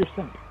a major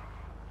simp.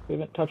 We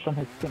haven't touched on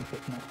his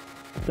simpness.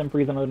 Simp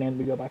is another name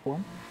we go by for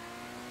him.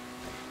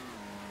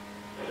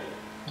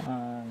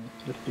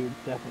 This dude's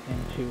definitely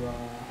into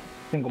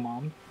single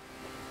moms.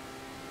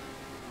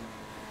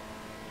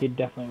 He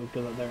definitely would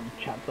go out there and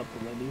chats up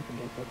the ladies and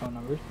gets their phone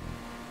numbers.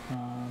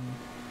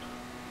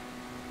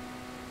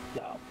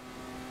 So,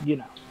 you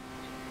know.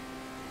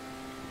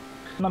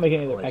 I'm not making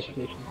any other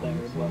accusations there,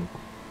 but...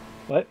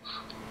 What?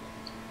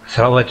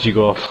 So I'll let you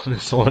go off on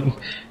this one.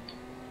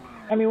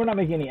 I mean, we're not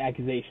making any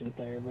accusations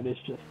there, but it's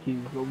just he's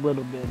a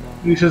little bit...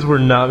 He says we're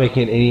not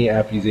making any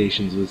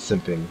accusations with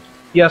simping.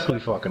 Yes, we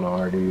fucking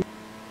are, dude.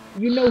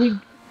 You know he...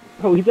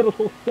 Oh, he's got a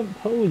whole simp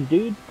pose,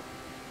 dude.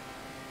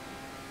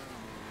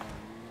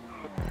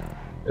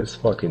 This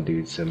fucking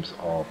dude simps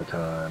all the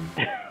time.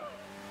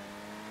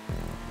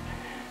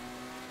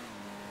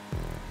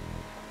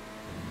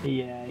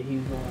 Yeah,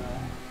 he's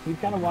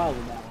kind of wild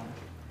with that one.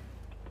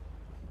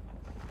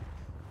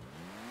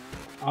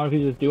 I don't know if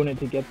he's just doing it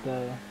to get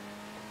the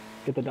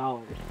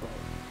dollars, but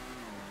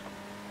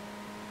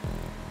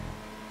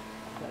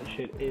that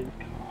shit is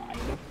kind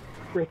of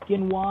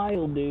freaking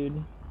wild,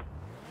 dude.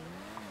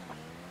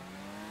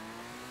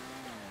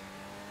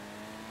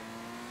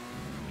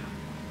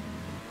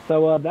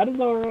 So that's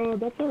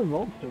our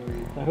Vault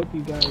stories. I hope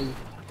you guys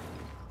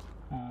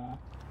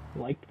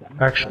liked them.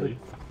 Actually,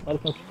 let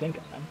us know what you think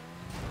of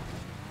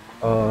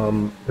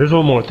them. There's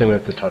one more thing we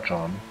have to touch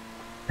on,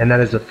 and that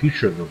is the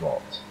future of the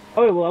Vault.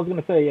 Oh, well, I was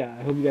gonna say, yeah,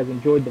 I hope you guys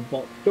enjoyed the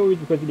Vault stories,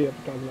 because we do have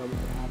to talk about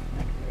what's gonna happen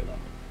next there,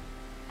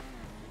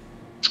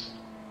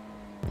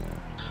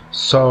 though.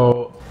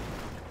 So,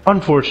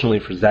 unfortunately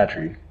for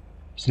Snakery,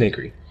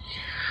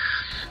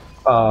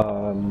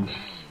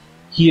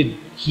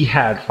 he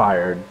had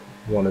fired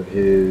one of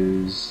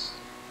his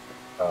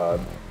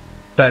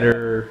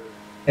better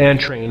and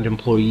trained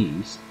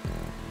employees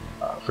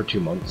for 2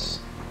 months.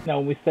 Now,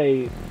 when we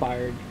say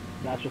fired,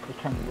 that's just the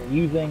term that we're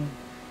using.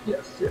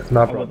 Yes,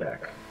 not brought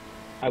back.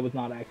 I was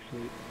not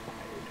actually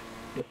fired,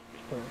 just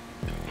for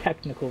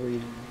technical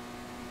reasons.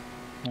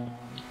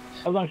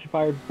 I was actually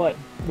fired, but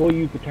we'll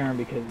use the term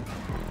because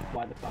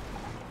why the fuck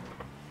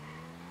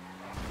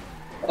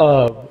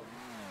not?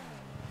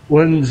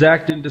 When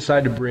Zach didn't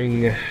decide to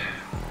bring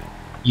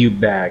you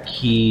back,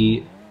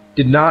 he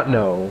did not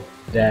know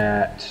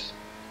that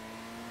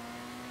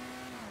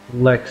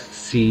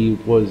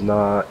Lexi was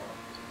not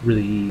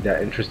really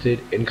that interested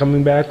in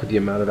coming back with the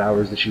amount of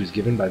hours that she was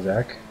given by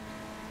Zach.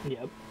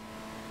 Yep.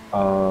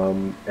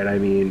 And I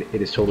mean,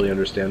 it is totally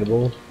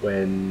understandable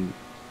when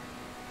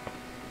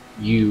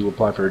you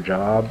apply for a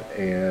job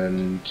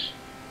and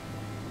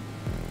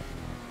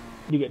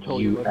you get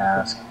told you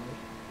ask.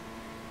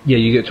 Yeah,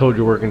 you get told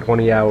you're working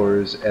 20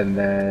 hours, and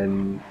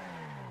then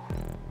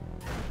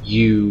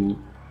you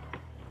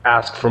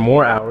ask for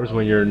more hours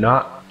when you're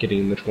not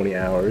getting the 20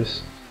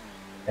 hours,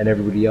 and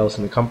everybody else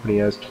in the company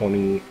has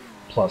 20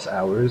 plus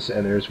hours,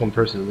 and there's one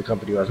person in the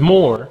company who has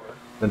more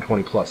than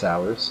 20 plus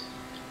hours.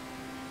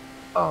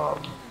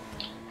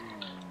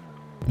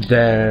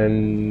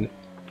 Then,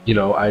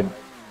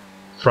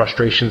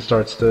 frustration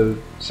starts to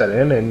set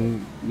in,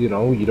 and, you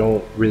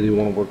don't really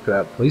want to work for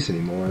that place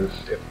anymore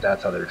if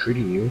that's how they're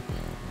treating you.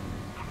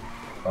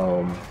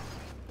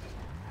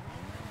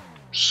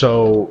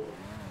 So,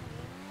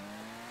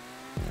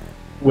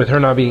 with her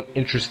not being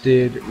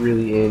interested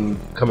really in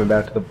coming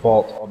back to the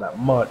Vault all that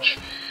much,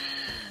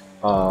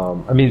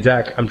 I mean,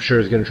 Zach, I'm sure,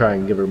 is going to try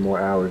and give her more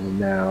hours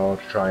now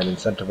to try and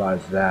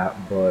incentivize that,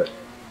 but...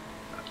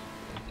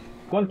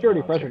 Once you're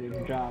already frustrated with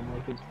your job,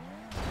 like it's...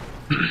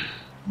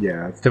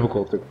 Yeah, it's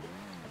difficult to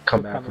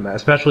come back from that,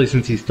 especially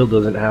since he still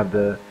doesn't have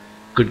the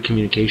good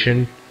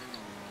communication.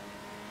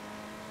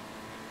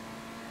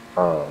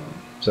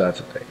 So that's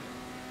a thing.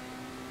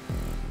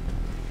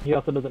 He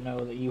also doesn't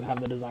know that you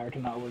have the desire to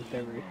not work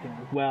there very soon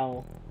as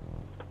well.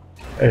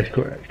 That's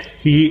correct.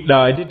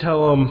 I did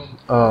tell him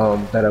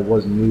that I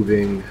was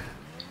moving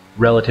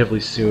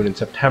relatively soon in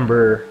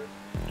September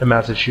to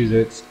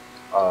Massachusetts.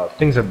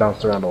 Things have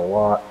bounced around a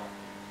lot.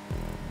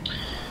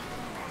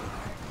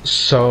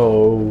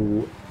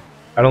 So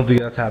I don't think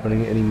that's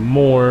happening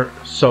anymore.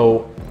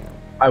 So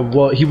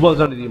he was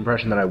under the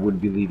impression that I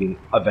would be leaving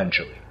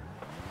eventually.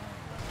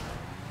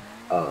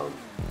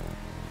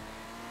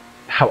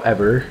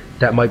 However,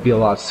 that might be a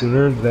lot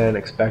sooner than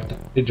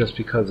expected, just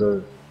because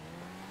of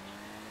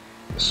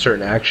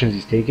certain actions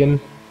he's taken.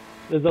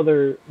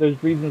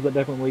 There's reasons that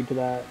definitely lead to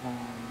that.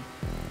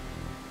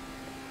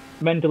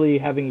 Mentally,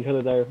 having each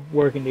other there,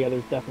 working together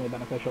is definitely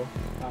beneficial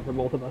for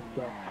both of us.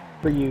 So,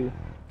 for you,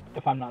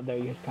 if I'm not there,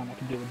 you just kind of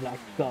have to deal with Zach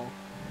yourself,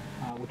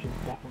 which is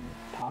definitely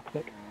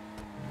toxic.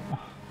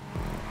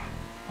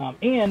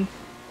 And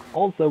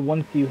also,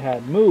 once you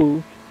had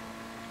moved,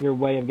 your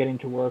way of getting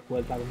to work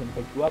was I was going to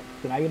pick you up,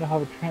 so now you don't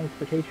have a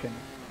transportation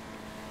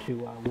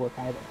to work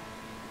either.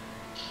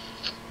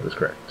 That is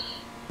correct.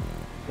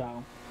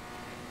 So,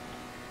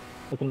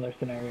 that's another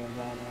scenario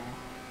that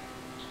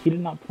he did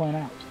not plan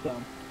out, so.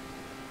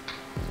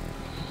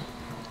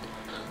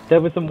 There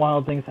was some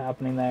wild things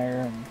happening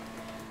there, and,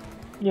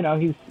 you know,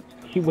 he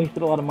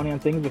wasted a lot of money on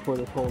things before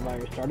this whole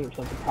virus started, or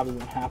something probably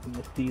won't happen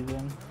this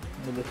season,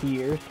 or this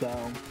year, so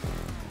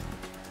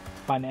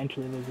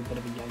financially there's a bit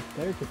of a yikes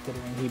there,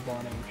 considering he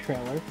bought a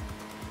trailer to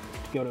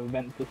go to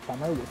events this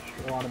summer,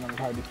 which a lot of them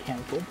have already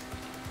canceled,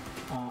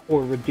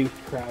 or reduced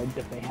crowds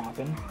if they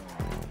happen.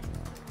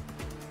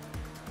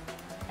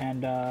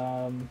 And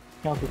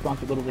he also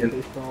sponsored Little League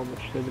Baseball,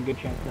 which there's a good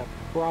chance that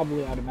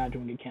probably, I'd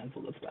imagine, will get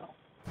canceled as well.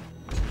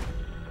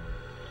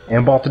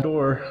 And bought the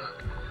door.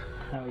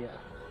 Oh yeah.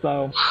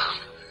 So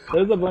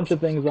there's a bunch of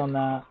things on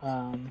that.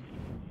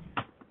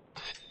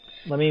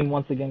 Lamine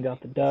once again got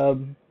the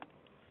dub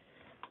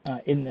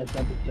in this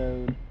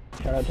episode.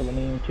 Shout out to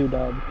Lamine, 2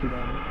 dubs.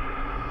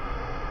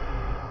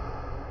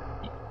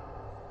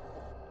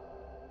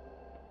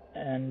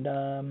 And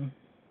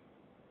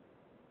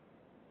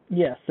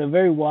yeah, so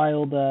very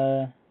wild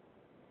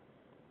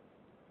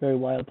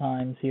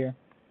times here.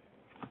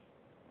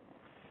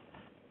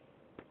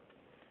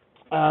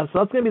 So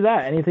that's gonna be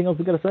that. Anything else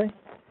we gotta say?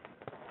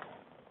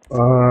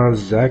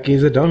 Zach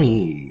is a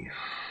dummy.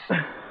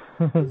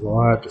 That's all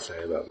I have to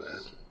say about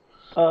that.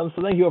 So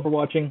thank you all for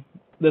watching.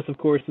 This, of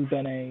course, has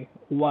been a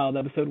wild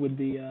episode with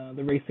the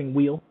racing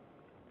wheel.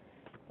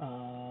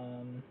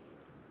 And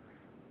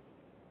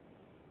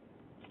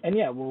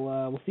yeah,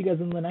 we'll see you guys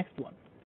in the next one.